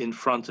crossed in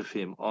front of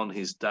him on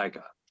his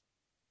dagger.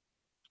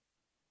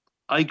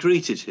 I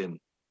greeted him.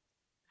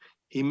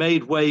 He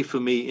made way for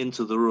me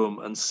into the room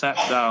and sat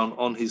down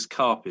on his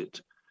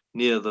carpet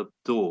near the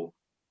door.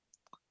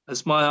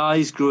 As my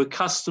eyes grew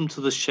accustomed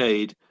to the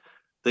shade,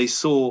 they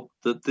saw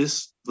that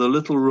the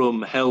little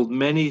room held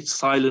many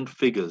silent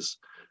figures,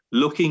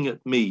 looking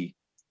at me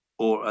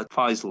or at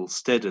Faisal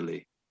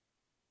steadily.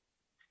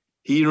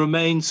 He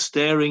remained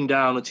staring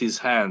down at his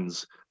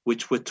hands,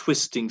 which were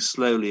twisting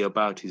slowly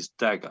about his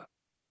dagger.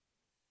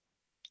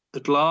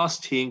 At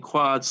last he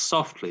inquired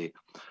softly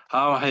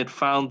how I had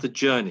found the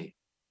journey.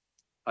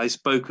 I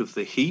spoke of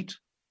the heat,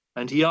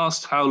 and he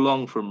asked how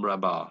long from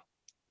Rabah,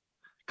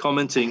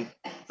 commenting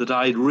that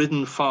I had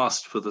ridden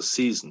fast for the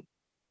season.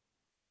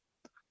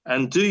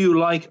 And do you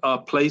like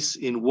our place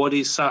in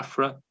Wadi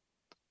Safra?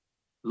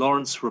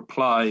 Lawrence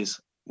replies,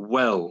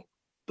 well,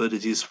 but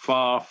it is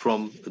far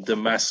from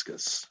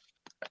Damascus.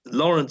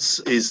 Lawrence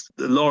is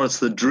Lawrence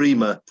the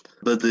dreamer,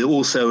 but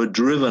also a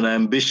driven,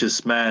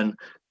 ambitious man,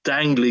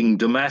 dangling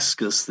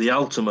Damascus, the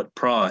ultimate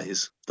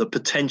prize, the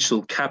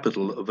potential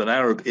capital of an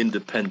Arab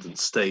independent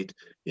state,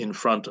 in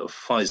front of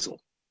Faisal.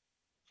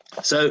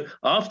 So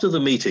after the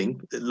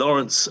meeting,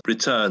 Lawrence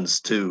returns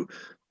to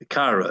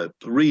Cairo,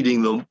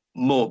 reading the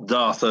Morte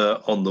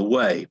d'Arthur on the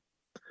way.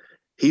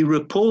 He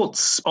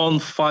reports on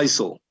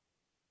Faisal,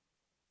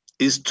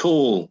 is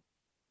tall,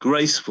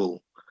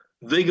 graceful,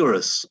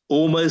 vigorous,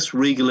 almost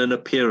regal in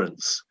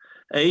appearance.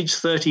 Age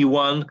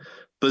 31,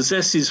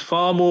 possesses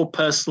far more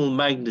personal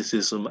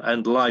magnetism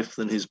and life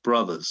than his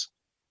brothers.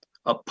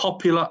 A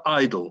popular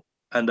idol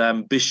and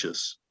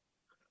ambitious,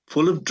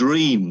 full of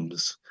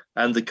dreams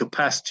and the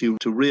capacity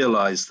to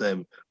realize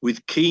them,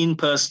 with keen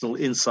personal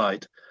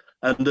insight,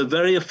 and a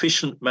very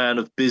efficient man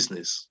of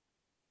business.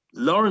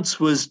 Lawrence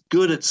was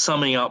good at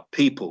summing up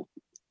people.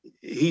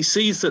 He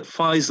sees that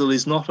Faisal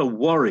is not a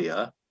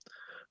warrior,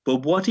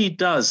 but what he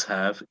does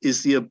have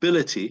is the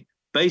ability,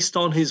 based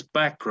on his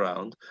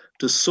background,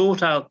 to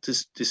sort out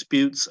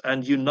disputes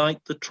and unite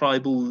the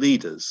tribal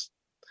leaders.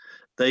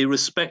 They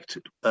respect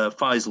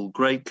Faisal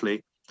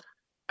greatly,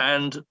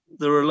 and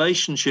the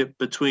relationship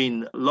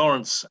between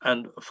Lawrence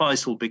and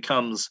Faisal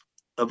becomes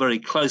a very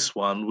close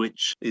one,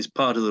 which is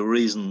part of the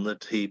reason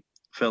that he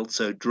felt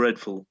so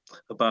dreadful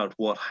about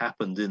what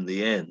happened in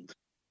the end.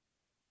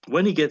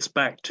 When he gets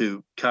back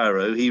to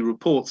Cairo, he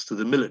reports to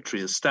the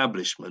military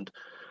establishment,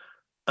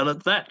 and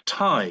at that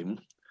time,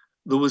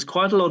 there was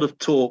quite a lot of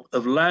talk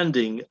of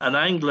landing an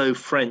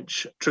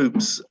Anglo-French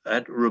troops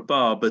at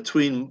Rabaa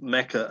between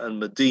Mecca and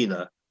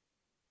Medina.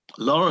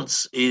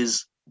 Lawrence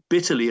is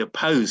bitterly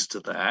opposed to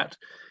that.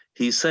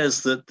 He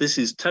says that this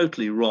is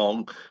totally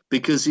wrong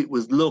because it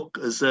would look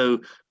as though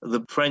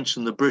the French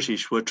and the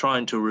British were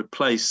trying to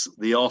replace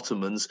the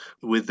Ottomans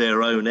with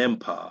their own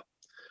empire.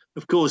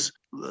 Of course,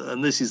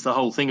 and this is the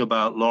whole thing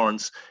about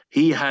Lawrence,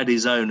 he had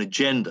his own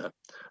agenda.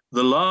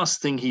 The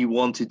last thing he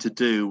wanted to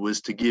do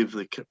was to give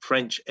the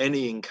French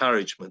any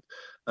encouragement,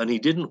 and he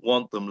didn't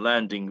want them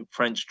landing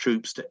French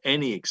troops to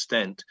any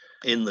extent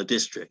in the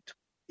district.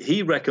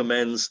 He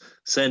recommends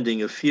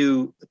sending a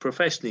few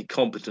professionally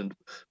competent,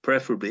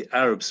 preferably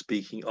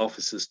Arab-speaking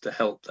officers to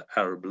help the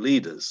Arab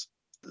leaders.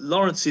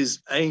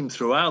 Lawrence's aim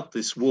throughout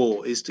this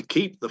war is to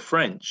keep the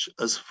French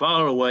as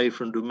far away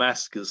from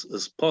Damascus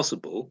as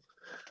possible,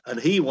 and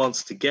he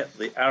wants to get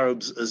the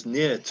Arabs as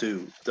near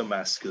to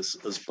Damascus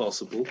as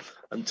possible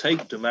and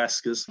take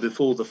Damascus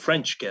before the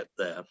French get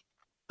there.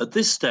 At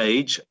this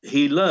stage,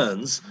 he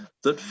learns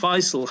that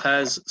Faisal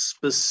has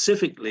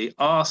specifically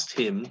asked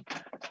him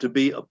to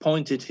be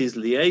appointed his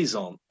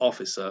liaison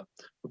officer,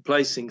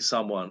 replacing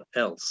someone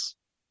else.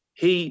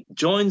 He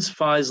joins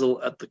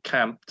Faisal at the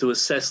camp to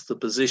assess the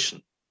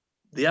position.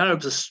 The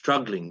Arabs are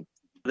struggling.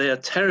 They are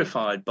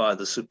terrified by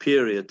the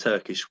superior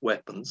Turkish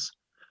weapons,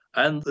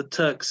 and the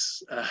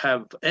Turks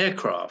have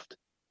aircraft.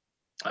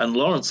 And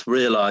Lawrence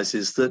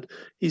realizes that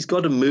he's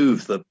got to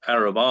move the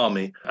Arab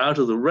army out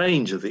of the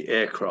range of the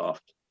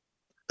aircraft.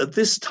 At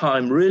this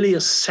time, really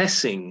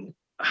assessing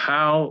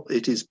how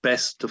it is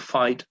best to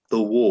fight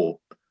the war,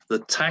 the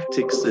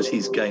tactics that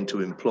he's going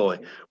to employ,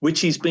 which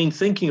he's been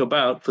thinking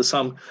about for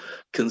some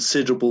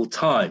considerable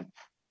time.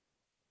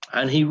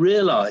 And he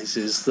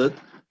realizes that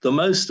the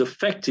most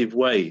effective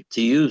way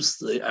to use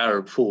the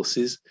Arab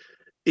forces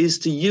is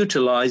to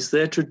utilize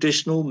their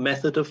traditional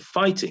method of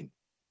fighting,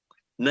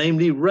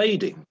 namely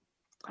raiding.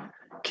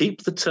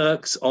 Keep the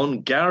Turks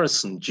on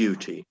garrison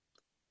duty.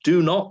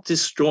 Do not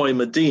destroy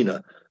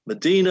Medina.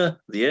 Medina,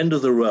 the end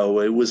of the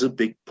railway, was a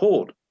big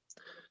port.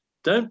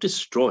 Don't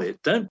destroy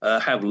it. Don't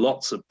have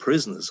lots of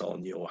prisoners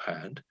on your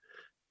hand.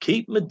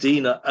 Keep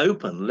Medina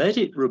open. Let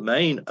it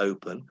remain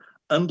open,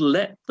 and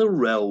let the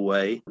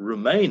railway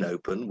remain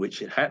open,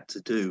 which it had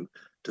to do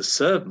to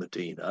serve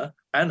Medina,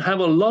 and have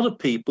a lot of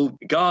people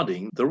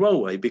guarding the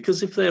railway,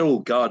 because if they're all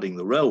guarding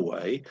the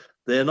railway,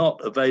 they're not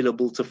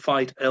available to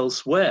fight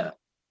elsewhere.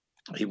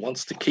 He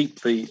wants to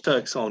keep the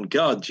Turks on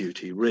guard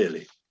duty,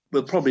 really.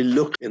 We'll probably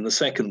look in the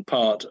second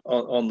part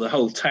on the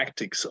whole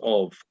tactics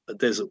of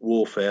desert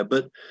warfare,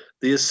 but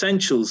the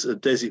essentials of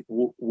desert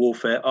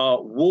warfare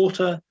are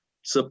water,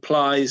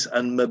 supplies,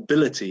 and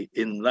mobility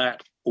in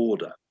that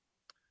order.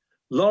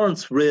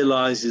 Lawrence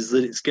realizes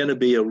that it's going to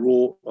be a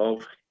war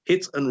of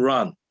hit and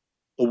run,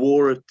 a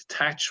war of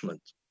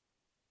detachment.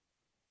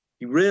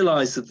 He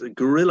realized that the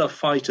guerrilla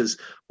fighters,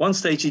 one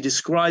stage he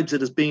describes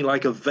it as being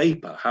like a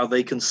vapor, how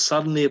they can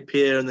suddenly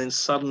appear and then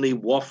suddenly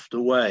waft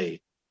away.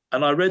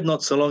 And I read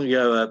not so long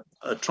ago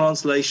a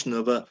translation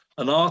of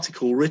an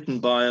article written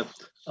by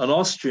an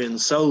Austrian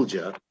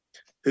soldier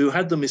who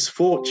had the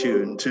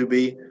misfortune to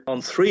be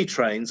on 3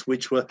 trains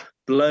which were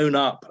blown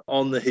up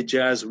on the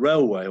Hijaz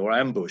railway or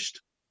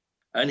ambushed.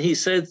 And he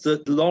said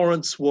that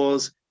Lawrence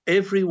was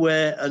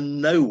everywhere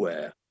and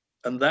nowhere.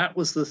 And that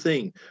was the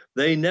thing.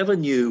 They never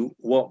knew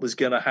what was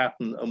going to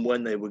happen and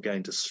when they were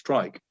going to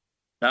strike.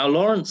 Now,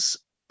 Lawrence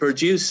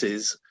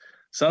produces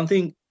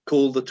something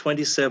called the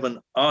 27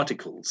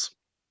 Articles.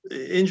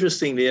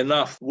 Interestingly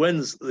enough,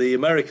 when the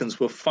Americans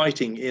were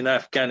fighting in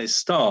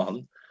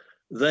Afghanistan,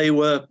 they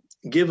were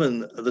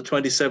given the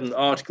 27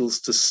 articles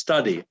to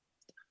study.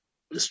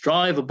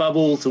 Strive above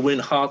all to win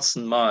hearts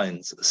and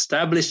minds,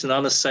 establish an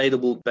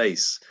unassailable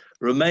base,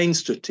 remain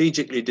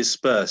strategically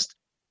dispersed,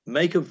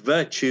 make a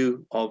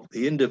virtue of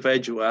the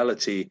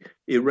individuality,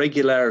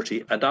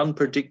 irregularity, and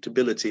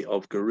unpredictability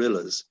of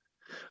guerrillas,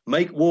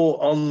 make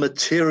war on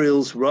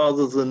materials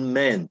rather than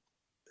men,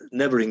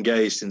 never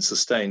engaged in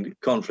sustained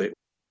conflict.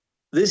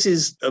 This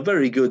is a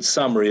very good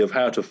summary of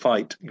how to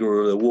fight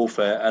guerrilla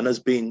warfare and has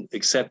been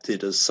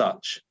accepted as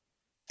such.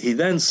 He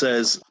then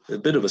says, a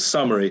bit of a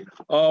summary,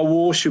 our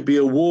war should be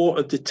a war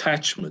of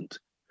detachment.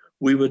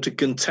 We were to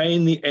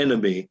contain the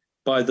enemy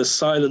by the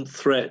silent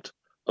threat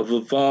of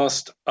a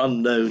vast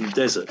unknown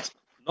desert,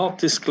 not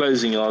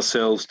disclosing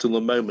ourselves till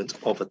the moment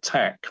of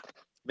attack.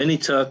 Many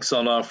Turks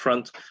on our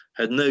front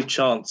had no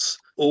chance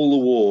all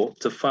the war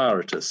to fire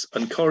at us,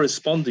 and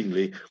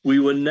correspondingly, we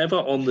were never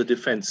on the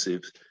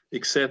defensive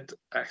except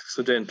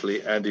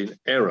accidentally and in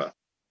error.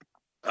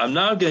 I'm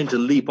now going to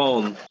leap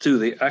on to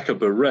the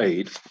Aqaba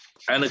raid.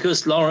 And of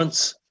course,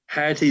 Lawrence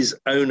had his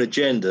own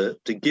agenda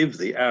to give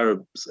the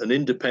Arabs an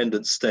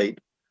independent state.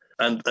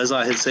 And as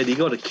I had said, he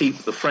got to keep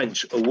the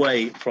French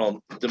away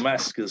from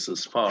Damascus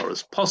as far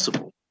as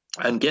possible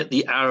and get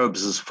the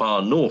Arabs as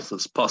far north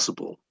as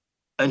possible.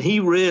 And he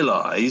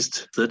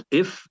realized that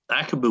if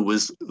Aqaba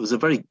was a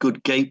very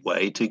good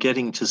gateway to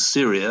getting to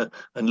Syria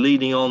and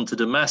leading on to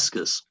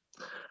Damascus.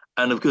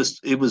 And of course,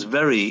 it was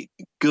very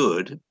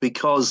good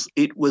because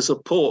it was a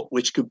port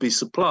which could be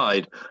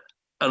supplied.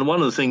 And one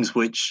of the things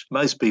which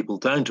most people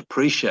don't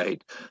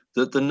appreciate,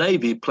 that the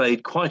Navy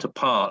played quite a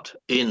part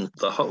in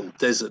the whole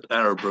Desert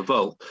Arab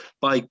Revolt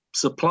by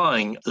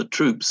supplying the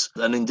troops.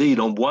 And indeed,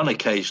 on one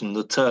occasion,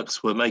 the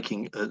Turks were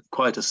making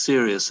quite a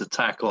serious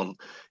attack on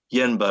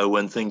Yenbo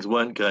when things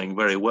weren't going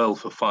very well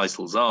for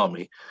Faisal's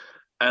army.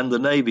 And the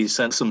Navy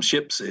sent some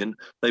ships in.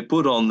 They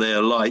put on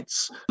their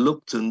lights,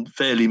 looked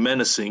fairly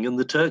menacing, and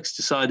the Turks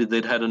decided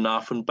they'd had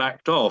enough and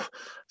backed off.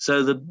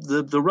 So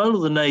the role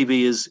of the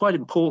Navy is quite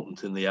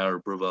important in the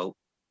Arab Revolt.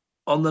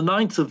 On the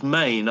 9th of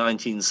May,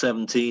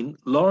 1917,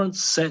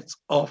 Lawrence sets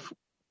off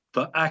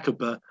for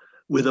Aqaba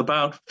with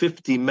about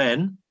 50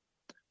 men,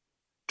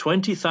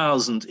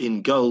 20,000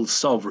 in gold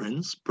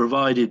sovereigns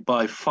provided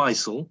by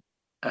Faisal,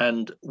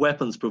 and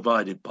weapons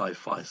provided by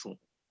Faisal.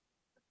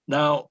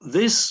 Now,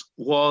 this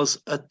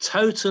was a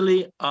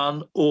totally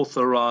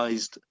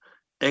unauthorized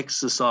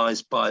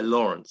exercise by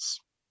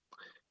Lawrence.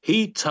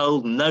 He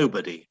told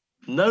nobody.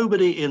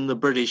 Nobody in the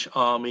British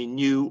Army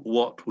knew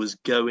what was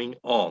going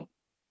on.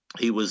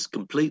 He was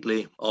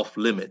completely off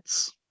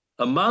limits.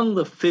 Among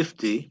the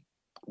 50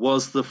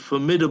 was the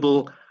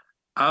formidable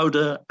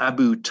Auda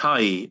Abu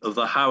Tayi of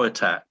the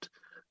Hawatat,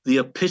 the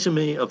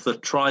epitome of the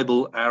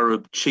tribal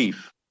Arab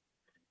chief.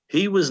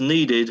 He was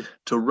needed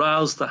to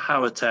rouse the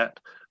Hawatat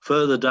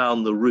further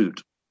down the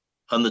route.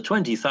 And the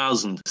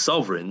 20,000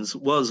 sovereigns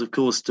was, of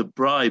course, to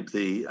bribe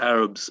the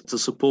Arabs to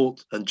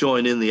support and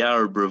join in the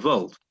Arab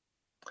Revolt.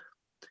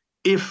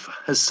 If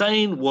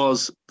Hussein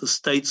was the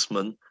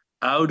statesman,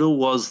 Auda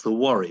was the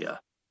warrior.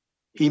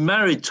 He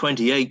married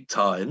 28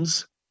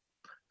 times,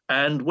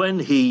 and when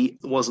he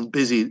wasn't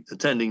busy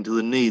attending to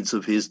the needs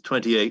of his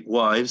 28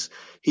 wives,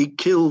 he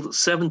killed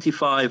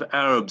 75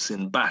 Arabs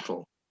in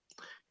battle.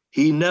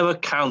 He never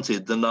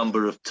counted the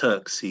number of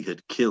Turks he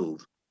had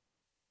killed.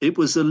 It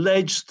was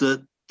alleged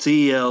that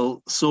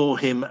TL saw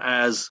him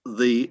as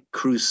the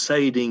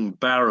crusading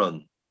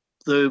baron.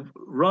 The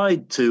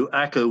ride to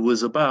Aqaba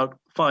was about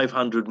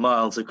 500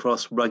 miles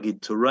across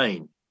rugged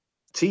terrain.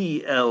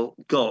 TL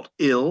got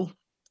ill,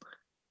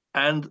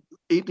 and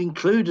it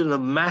included a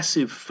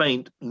massive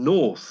feint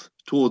north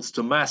towards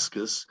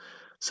Damascus,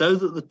 so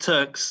that the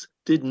Turks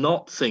did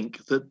not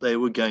think that they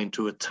were going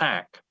to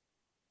attack.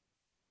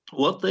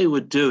 What they were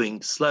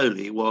doing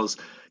slowly was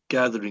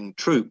gathering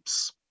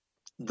troops.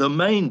 The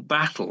main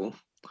battle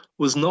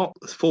was not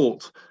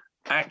fought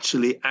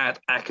actually at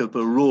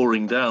Aqaba,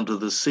 roaring down to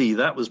the sea.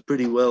 That was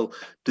pretty well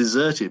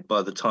deserted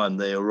by the time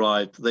they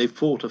arrived. They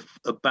fought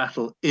a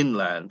battle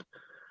inland.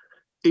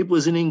 It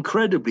was an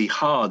incredibly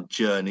hard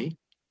journey.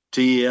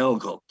 TEL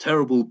got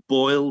terrible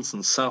boils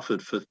and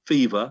suffered for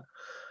fever,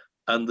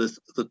 and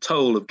the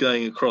toll of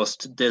going across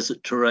to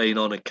desert terrain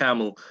on a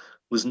camel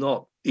was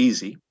not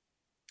easy.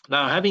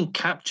 Now, having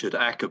captured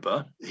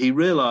Aqaba, he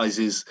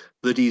realizes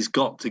that he's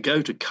got to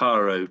go to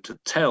Cairo to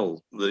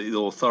tell the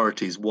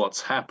authorities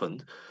what's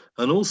happened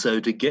and also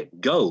to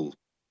get gold.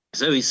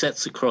 So he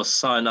sets across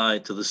Sinai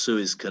to the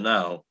Suez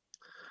Canal,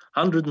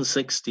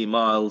 160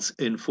 miles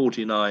in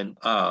 49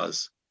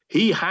 hours.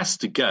 He has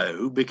to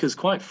go because,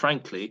 quite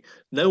frankly,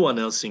 no one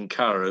else in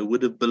Cairo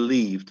would have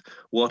believed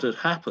what had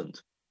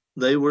happened.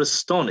 They were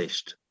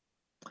astonished.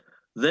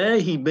 There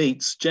he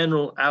meets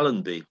General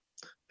Allenby,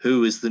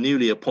 who is the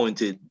newly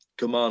appointed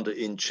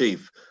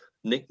commander-in-chief,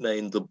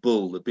 nicknamed the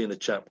Bull. There'd been a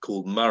chap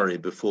called Murray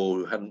before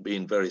who hadn't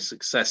been very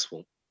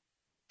successful.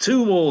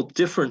 Two more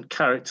different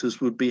characters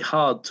would be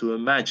hard to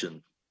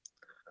imagine,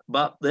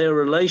 but their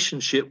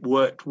relationship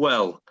worked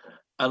well,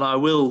 And I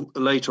will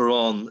later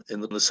on in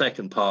the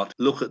second part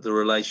look at the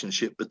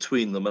relationship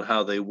between them and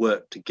how they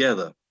work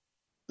together.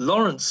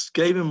 Lawrence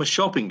gave him a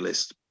shopping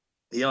list.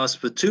 He asked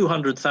for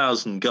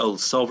 200,000 gold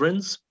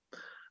sovereigns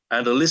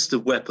and a list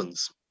of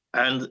weapons.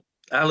 And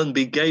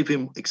Allenby gave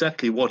him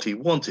exactly what he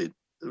wanted.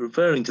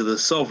 Referring to the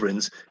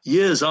sovereigns,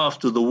 years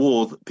after the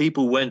war,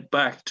 people went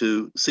back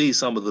to see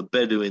some of the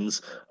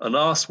Bedouins and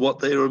asked what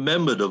they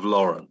remembered of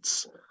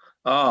Lawrence.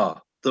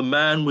 "Ah, the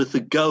man with the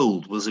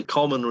gold," was a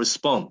common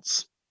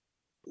response.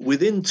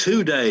 Within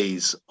 2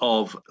 days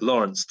of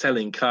Lawrence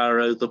telling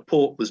Cairo, the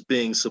port was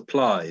being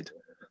supplied.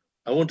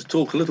 I want to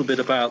talk a little bit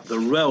about the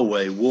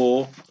Railway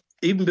War.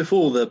 Even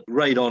before the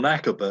raid on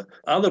Aqaba,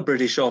 other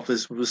British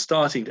officers were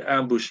starting to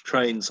ambush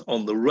trains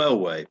on the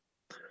railway.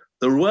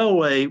 The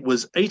railway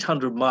was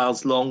 800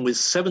 miles long with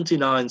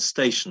 79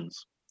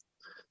 stations.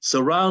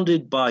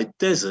 Surrounded by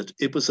desert,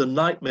 it was a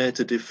nightmare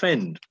to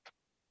defend.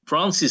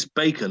 Francis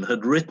Bacon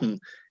had written,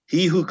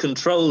 "He who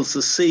controls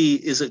the sea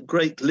is at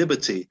great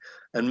liberty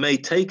and may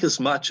take as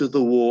much of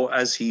the war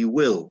as he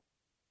will."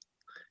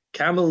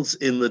 Camels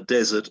in the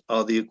desert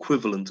are the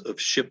equivalent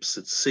of ships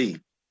at sea.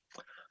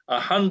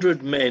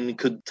 100 men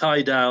could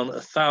tie down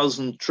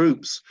 1,000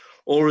 troops,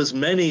 or as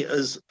many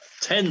as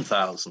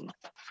 10,000.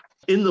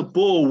 In the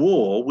Boer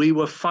War, we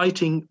were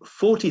fighting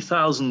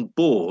 40,000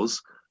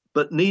 Boers,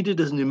 but needed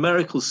a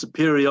numerical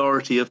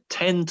superiority of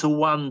 10 to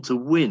 1 to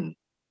win.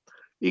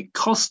 It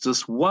cost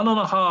us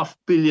 $1.5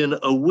 billion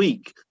a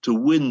week to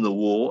win the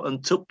war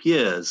and took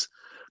years.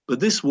 But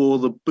this war,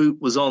 the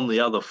boot was on the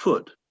other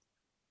foot.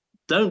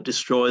 Don't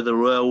destroy the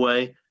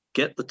railway,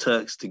 get the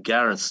Turks to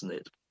garrison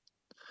it.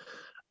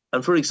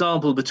 And for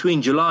example,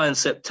 between July and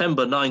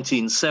September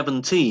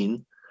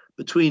 1917,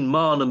 between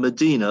Marne and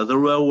Medina, the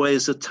railway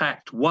is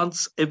attacked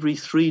once every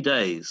 3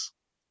 days.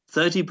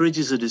 30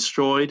 bridges are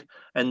destroyed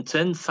and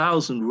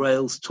 10,000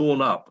 rails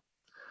torn up,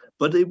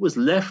 but it was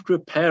left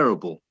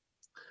repairable.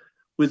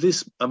 With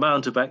this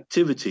amount of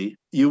activity,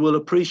 you will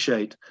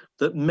appreciate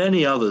that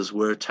many others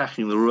were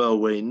attacking the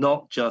railway,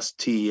 not just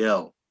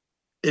TEL.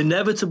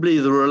 Inevitably,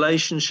 the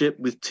relationship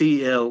with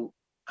TEL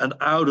and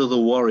Auda the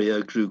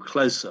warrior grew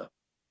closer.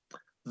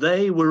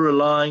 They were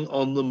relying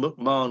on the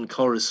McMahon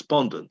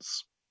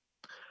correspondence.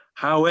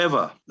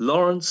 However,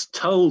 Lawrence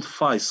told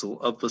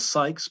Faisal of the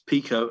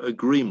Sykes-Picot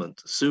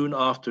agreement soon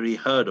after he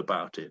heard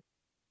about it.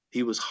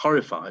 He was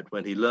horrified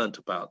when he learnt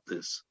about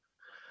this.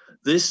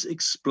 This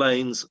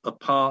explains a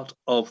part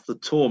of the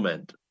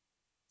torment.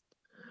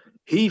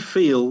 He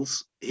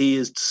feels he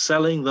is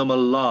selling them a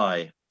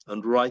lie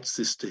and writes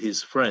this to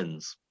his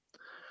friends.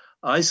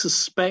 "I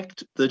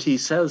suspect that he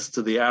says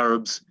to the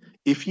Arabs,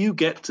 if you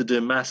get to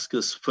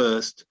Damascus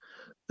first,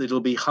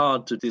 it'll be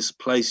hard to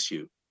displace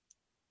you."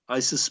 I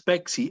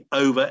suspect he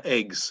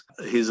over-eggs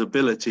his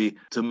ability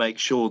to make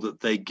sure that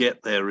they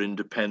get their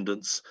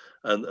independence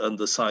and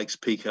the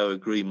Sykes-Picot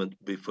agreement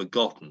be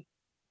forgotten.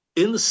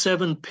 In the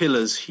 7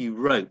 Pillars he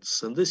wrote,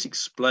 and this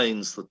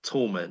explains the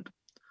torment,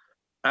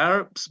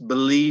 Arabs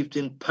believed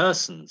in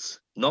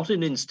persons, not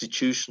in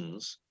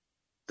institutions.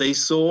 They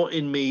saw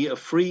in me a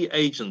free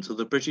agent of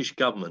the British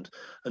government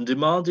and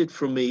demanded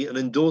from me an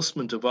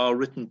endorsement of our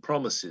written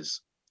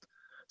promises.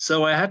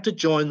 So I had to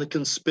join the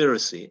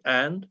conspiracy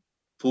and,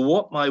 for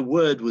what my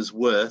word was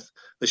worth,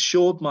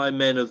 assured my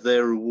men of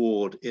their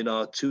reward in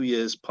our 2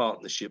 years'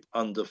 partnership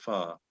under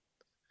fire.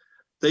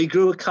 They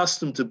grew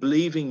accustomed to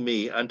believing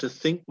me and to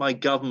think my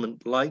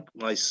government, like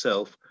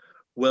myself,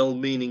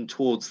 well-meaning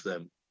towards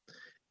them.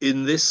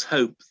 In this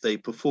hope, they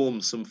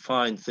performed some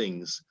fine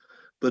things,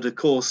 but of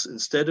course,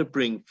 instead of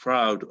being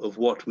proud of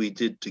what we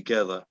did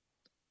together,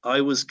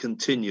 I was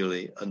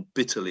continually and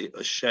bitterly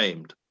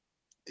ashamed.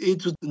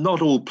 It was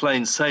not all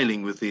plain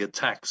sailing with the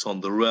attacks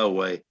on the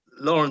railway.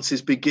 Lawrence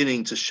is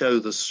beginning to show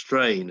the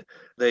strain.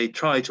 They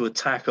try to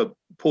attack a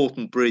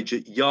important bridge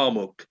at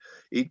Yarmouk.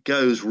 It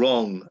goes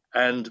wrong,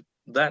 and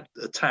that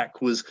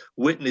attack was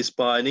witnessed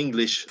by an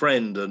English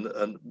friend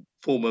and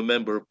former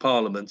member of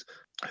parliament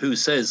who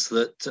says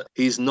that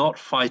he's not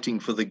fighting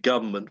for the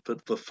government,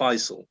 but for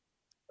Faisal.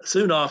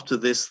 Soon after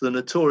this, the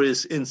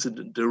notorious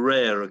incident de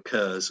Rare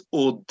occurs,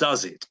 or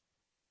does it?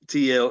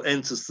 TL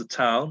enters the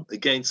town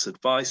against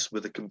advice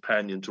with a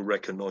companion to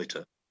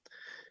reconnoiter.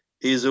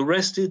 He is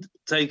arrested,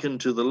 taken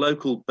to the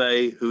local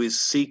bey who is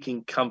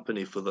seeking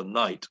company for the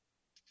night.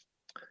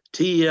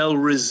 TL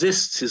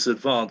resists his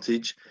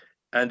advantage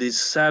and is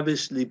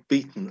savagely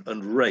beaten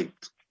and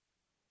raped.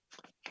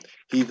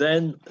 He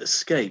then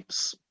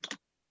escapes.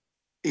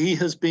 He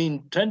has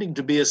been tending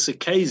to be a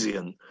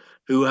Circassian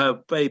who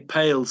have very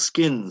pale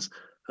skins,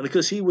 and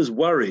because he was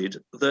worried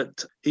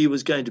that he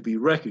was going to be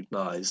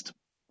recognized,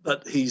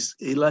 but he's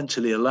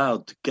eventually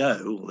allowed to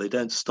go, they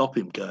don't stop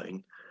him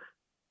going.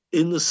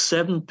 In the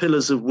 7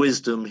 Pillars of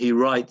Wisdom, he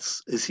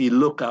writes, as he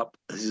look up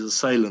his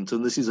assailant,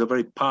 and this is a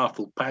very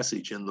powerful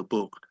passage in the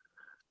book,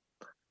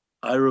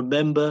 I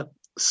remember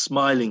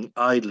smiling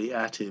idly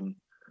at him,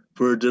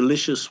 for a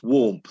delicious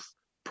warmth,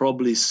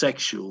 probably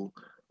sexual,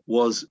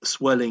 was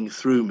swelling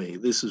through me.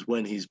 This is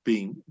when he's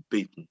being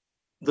beaten.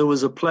 There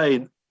was a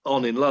play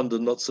on in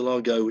London not so long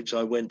ago, which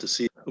I went to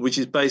see, which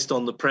is based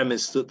on the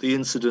premise that the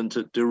incident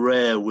at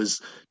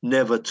Derrere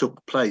never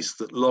took place,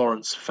 that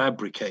Lawrence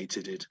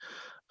fabricated it.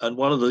 And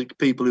one of the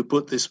people who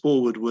put this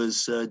forward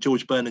was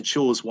George Bernard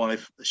Shaw's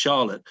wife,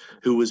 Charlotte,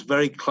 who was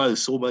very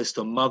close, almost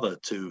a mother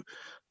to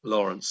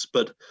Lawrence.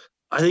 But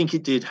I think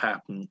it did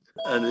happen,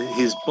 and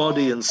his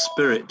body and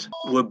spirit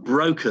were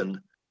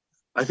broken.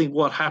 I think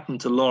what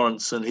happened to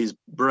Lawrence and his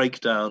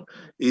breakdown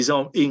is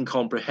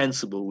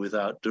incomprehensible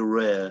without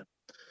Derrere.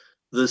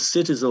 The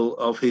citadel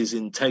of his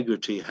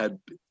integrity had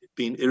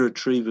been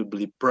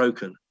irretrievably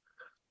broken.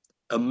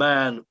 A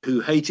man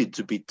who hated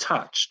to be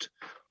touched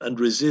and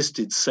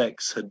resisted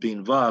sex had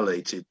been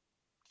violated.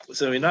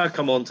 So we now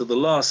come on to the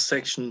last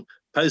section,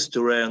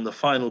 post-Derrere, and the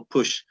final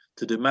push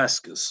to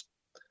Damascus.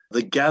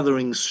 The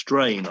gathering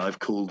strain, I've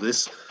called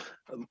this.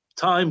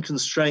 Time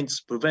constraints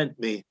prevent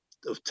me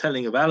of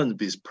telling of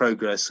Allenby's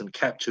progress and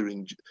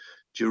capturing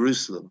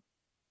Jerusalem.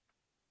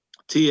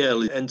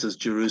 TL enters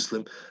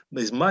Jerusalem and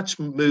is much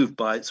moved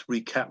by its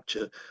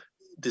recapture,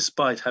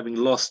 despite having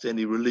lost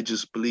any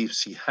religious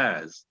beliefs he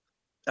has.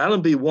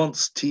 Allenby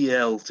wants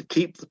TL to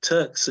keep the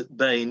Turks at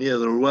bay near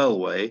the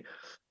railway,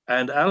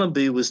 and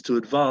Allenby was to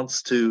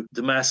advance to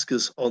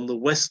Damascus on the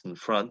western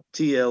front.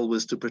 TL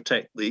was to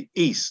protect the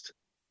east.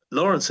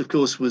 Lawrence, of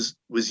course, was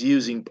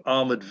using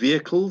armored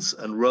vehicles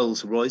and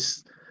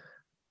Rolls-Royce,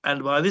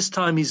 and by this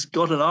time he's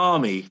got an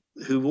army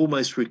who've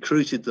almost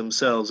recruited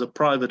themselves, a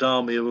private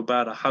army of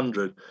about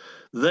 100.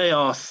 They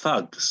are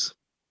thugs.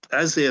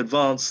 As they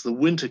advance, the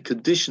winter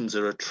conditions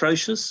are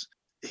atrocious.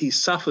 He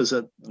suffers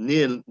a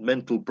near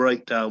mental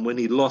breakdown when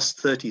he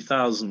lost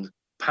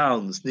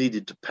 £30,000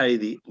 needed to pay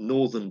the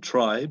northern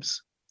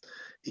tribes.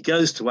 He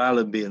goes to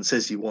Allenby and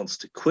says he wants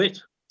to quit.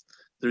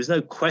 There is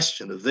no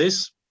question of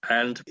this.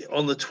 And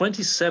on the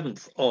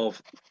 27th of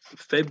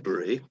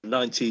February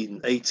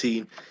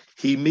 1918,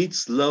 he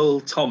meets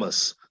Lowell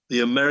Thomas, the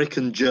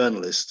American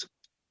journalist.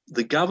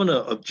 The governor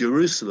of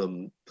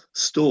Jerusalem,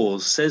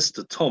 Storrs, says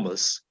to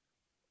Thomas,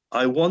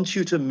 "I want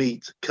you to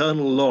meet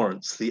Colonel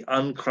Lawrence, the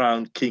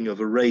uncrowned king of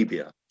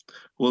Arabia."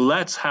 Well,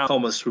 that's how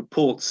Thomas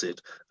reports it.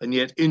 And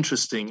yet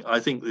interesting, I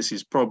think this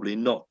is probably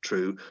not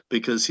true,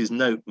 because his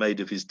note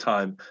made of his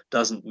time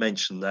doesn't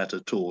mention that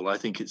at all. I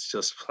think it's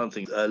just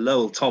something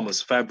Lowell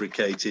Thomas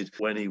fabricated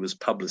when he was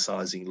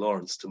publicizing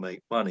Lawrence to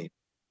make money.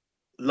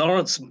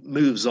 Lawrence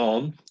moves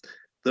on.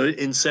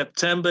 In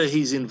September,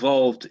 he's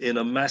involved in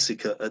a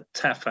massacre at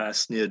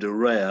Tafas near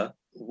Derrere.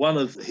 One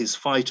of his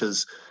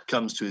fighters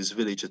comes to his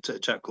village, a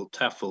chap called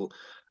Tafel,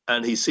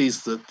 and he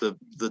sees that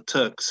the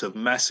Turks have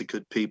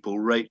massacred people,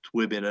 raped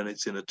women, and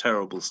it's in a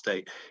terrible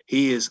state.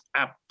 He is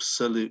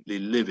absolutely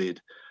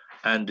livid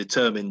and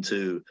determined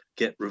to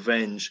get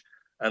revenge.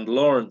 And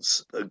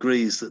Lawrence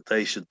agrees that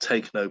they should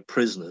take no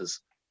prisoners.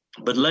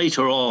 But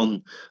later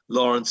on,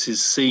 Lawrence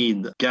is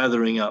seen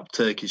gathering up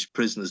Turkish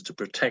prisoners to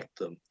protect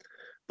them.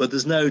 But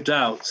there's no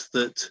doubt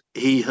that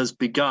he has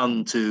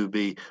begun to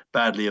be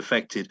badly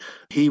affected.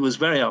 He was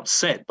very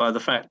upset by the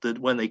fact that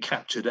when they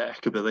captured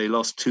Aqaba, they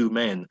lost 2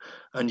 men.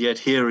 And yet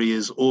here he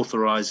is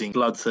authorizing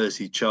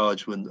bloodthirsty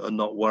charge and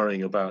not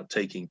worrying about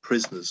taking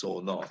prisoners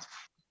or not.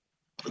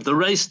 The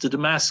race to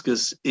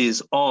Damascus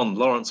is on,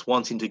 Lawrence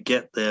wanting to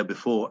get there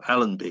before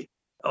Allenby.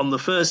 On the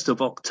 1st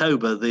of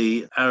October,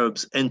 the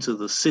Arabs enter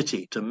the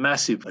city to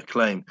massive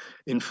acclaim.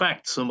 In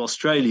fact, some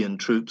Australian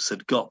troops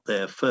had got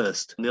there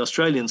first. And the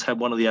Australians had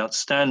one of the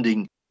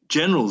outstanding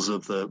generals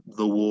of the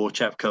war, a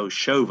chap called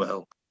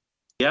Chauvel.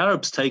 The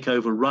Arabs take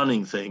over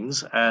running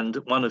things, and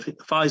one of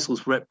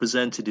Faisal's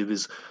representatives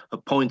is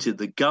appointed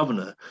the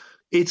governor.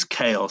 It's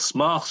chaos.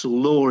 Martial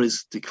law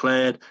is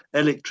declared,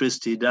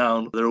 electricity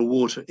down, there are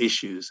water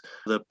issues.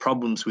 There are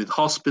problems with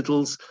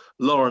hospitals.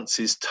 Lawrence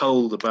is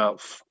told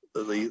about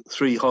the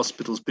 3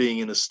 hospitals being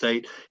in a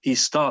state. He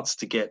starts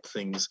to get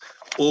things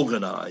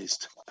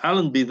organized.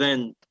 Allenby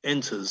then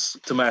enters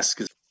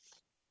Damascus.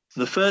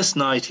 The first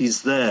night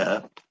he's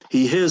there,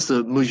 he hears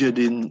the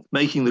Mujahideen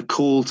making the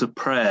call to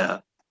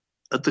prayer.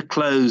 At the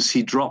close,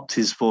 he dropped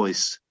his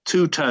voice,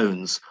 2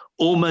 tones,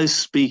 almost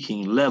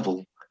speaking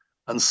level,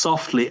 and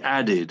softly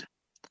added,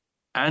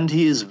 "And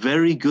he is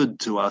very good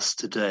to us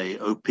today,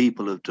 O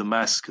people of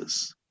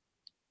Damascus."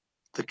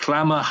 The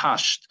clamor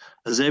hushed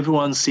as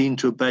everyone seemed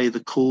to obey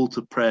the call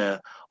to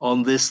prayer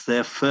on this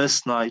their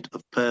first night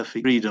of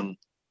perfect freedom.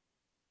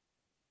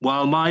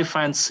 While my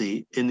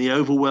fancy, in the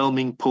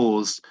overwhelming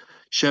pause,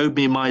 showed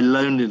me my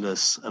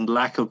loneliness and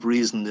lack of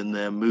reason in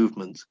their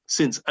movement,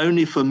 since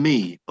only for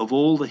me, of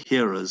all the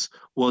hearers,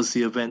 was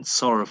the event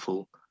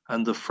sorrowful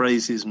and the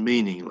phrases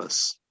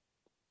meaningless.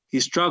 He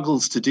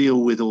struggles to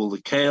deal with all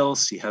the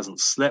chaos. He hasn't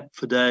slept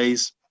for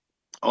days.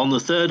 On the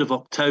 3rd of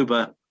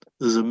October,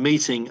 there's a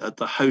meeting at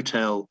the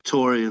Hotel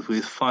Victoria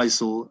with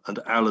Faisal and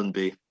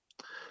Allenby.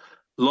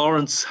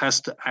 Lawrence has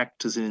to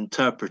act as an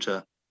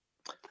interpreter.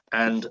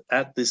 And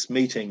at this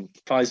meeting,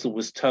 Faisal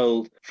was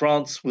told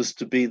France was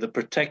to be the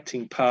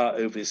protecting power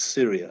over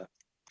Syria.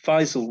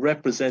 Faisal,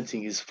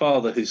 representing his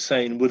father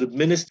Hussein, would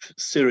administer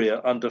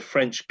Syria under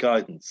French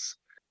guidance.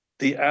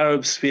 The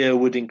Arab sphere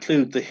would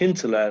include the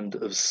hinterland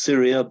of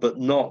Syria, but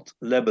not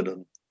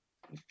Lebanon.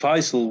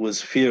 Faisal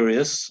was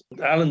furious.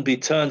 Allenby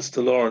turns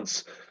to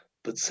Lawrence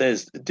but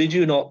says, "Did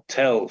you not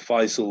tell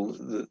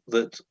Faisal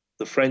that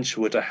the French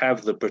were to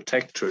have the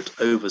protectorate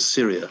over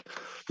Syria?"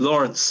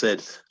 Lawrence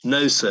said,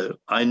 "No, sir,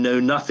 I know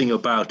nothing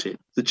about it."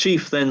 The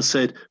chief then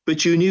said,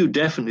 "But you knew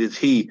definitely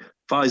that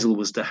Faisal,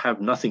 was to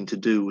have nothing to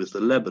do with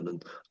the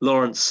Lebanon."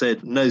 Lawrence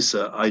said, "No,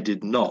 sir, I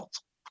did not."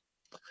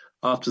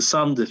 After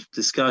some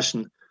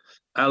discussion,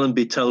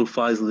 Allenby told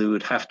Faisal he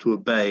would have to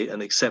obey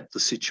and accept the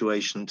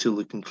situation until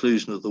the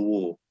conclusion of the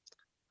war.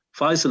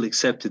 Faisal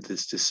accepted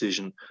this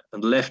decision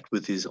and left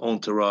with his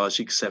entourage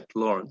except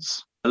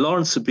Lawrence.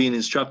 Lawrence had been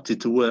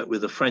instructed to work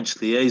with a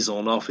French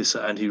liaison officer,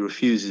 and he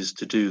refuses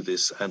to do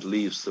this and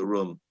leaves the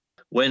room.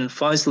 When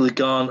Faisal had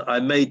gone, I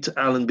made to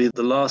Allenby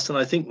the last and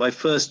I think my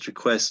first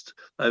request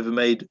I ever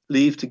made,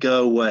 leave to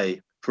go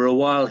away. For a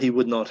while he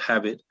would not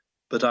have it,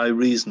 but I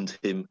reasoned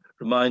him,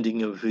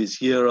 reminding him of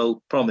his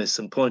year-old promise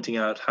and pointing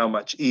out how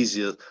much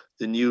easier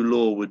the new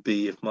law would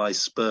be if my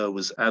spur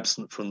was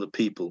absent from the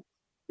people.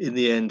 In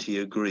the end, he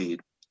agreed.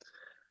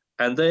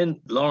 And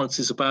then Lawrence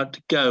is about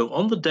to go.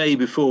 On the day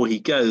before he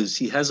goes,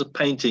 he has a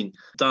painting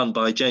done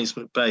by James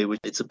McBay.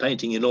 It's a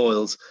painting in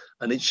oils,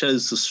 and it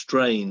shows the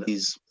strain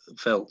he's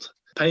felt.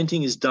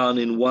 Painting is done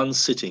in one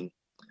sitting,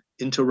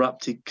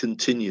 interrupted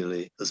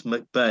continually, as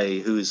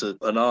McBay, who is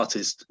an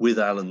artist with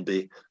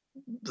Allenby,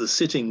 the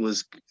sitting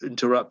was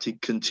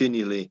interrupted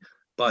continually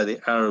by the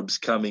Arabs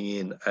coming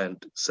in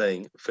and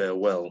saying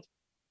farewell.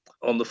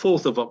 On the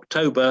 4th of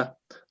October,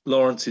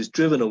 Lawrence is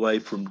driven away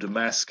from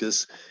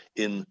Damascus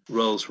in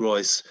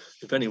Rolls-Royce.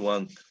 If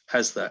anyone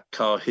has that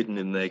car hidden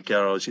in their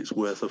garage, it's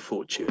worth a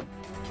fortune.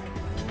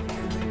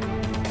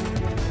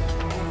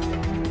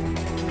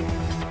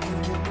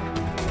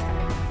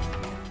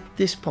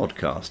 This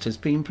podcast has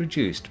been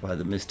produced by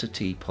the Mr.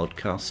 T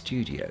Podcast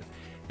Studio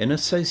in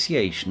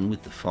association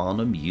with the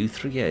Farnham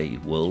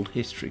U3A World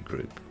History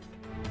Group.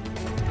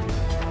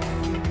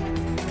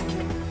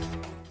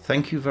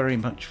 Thank you very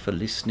much for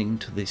listening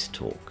to this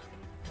talk.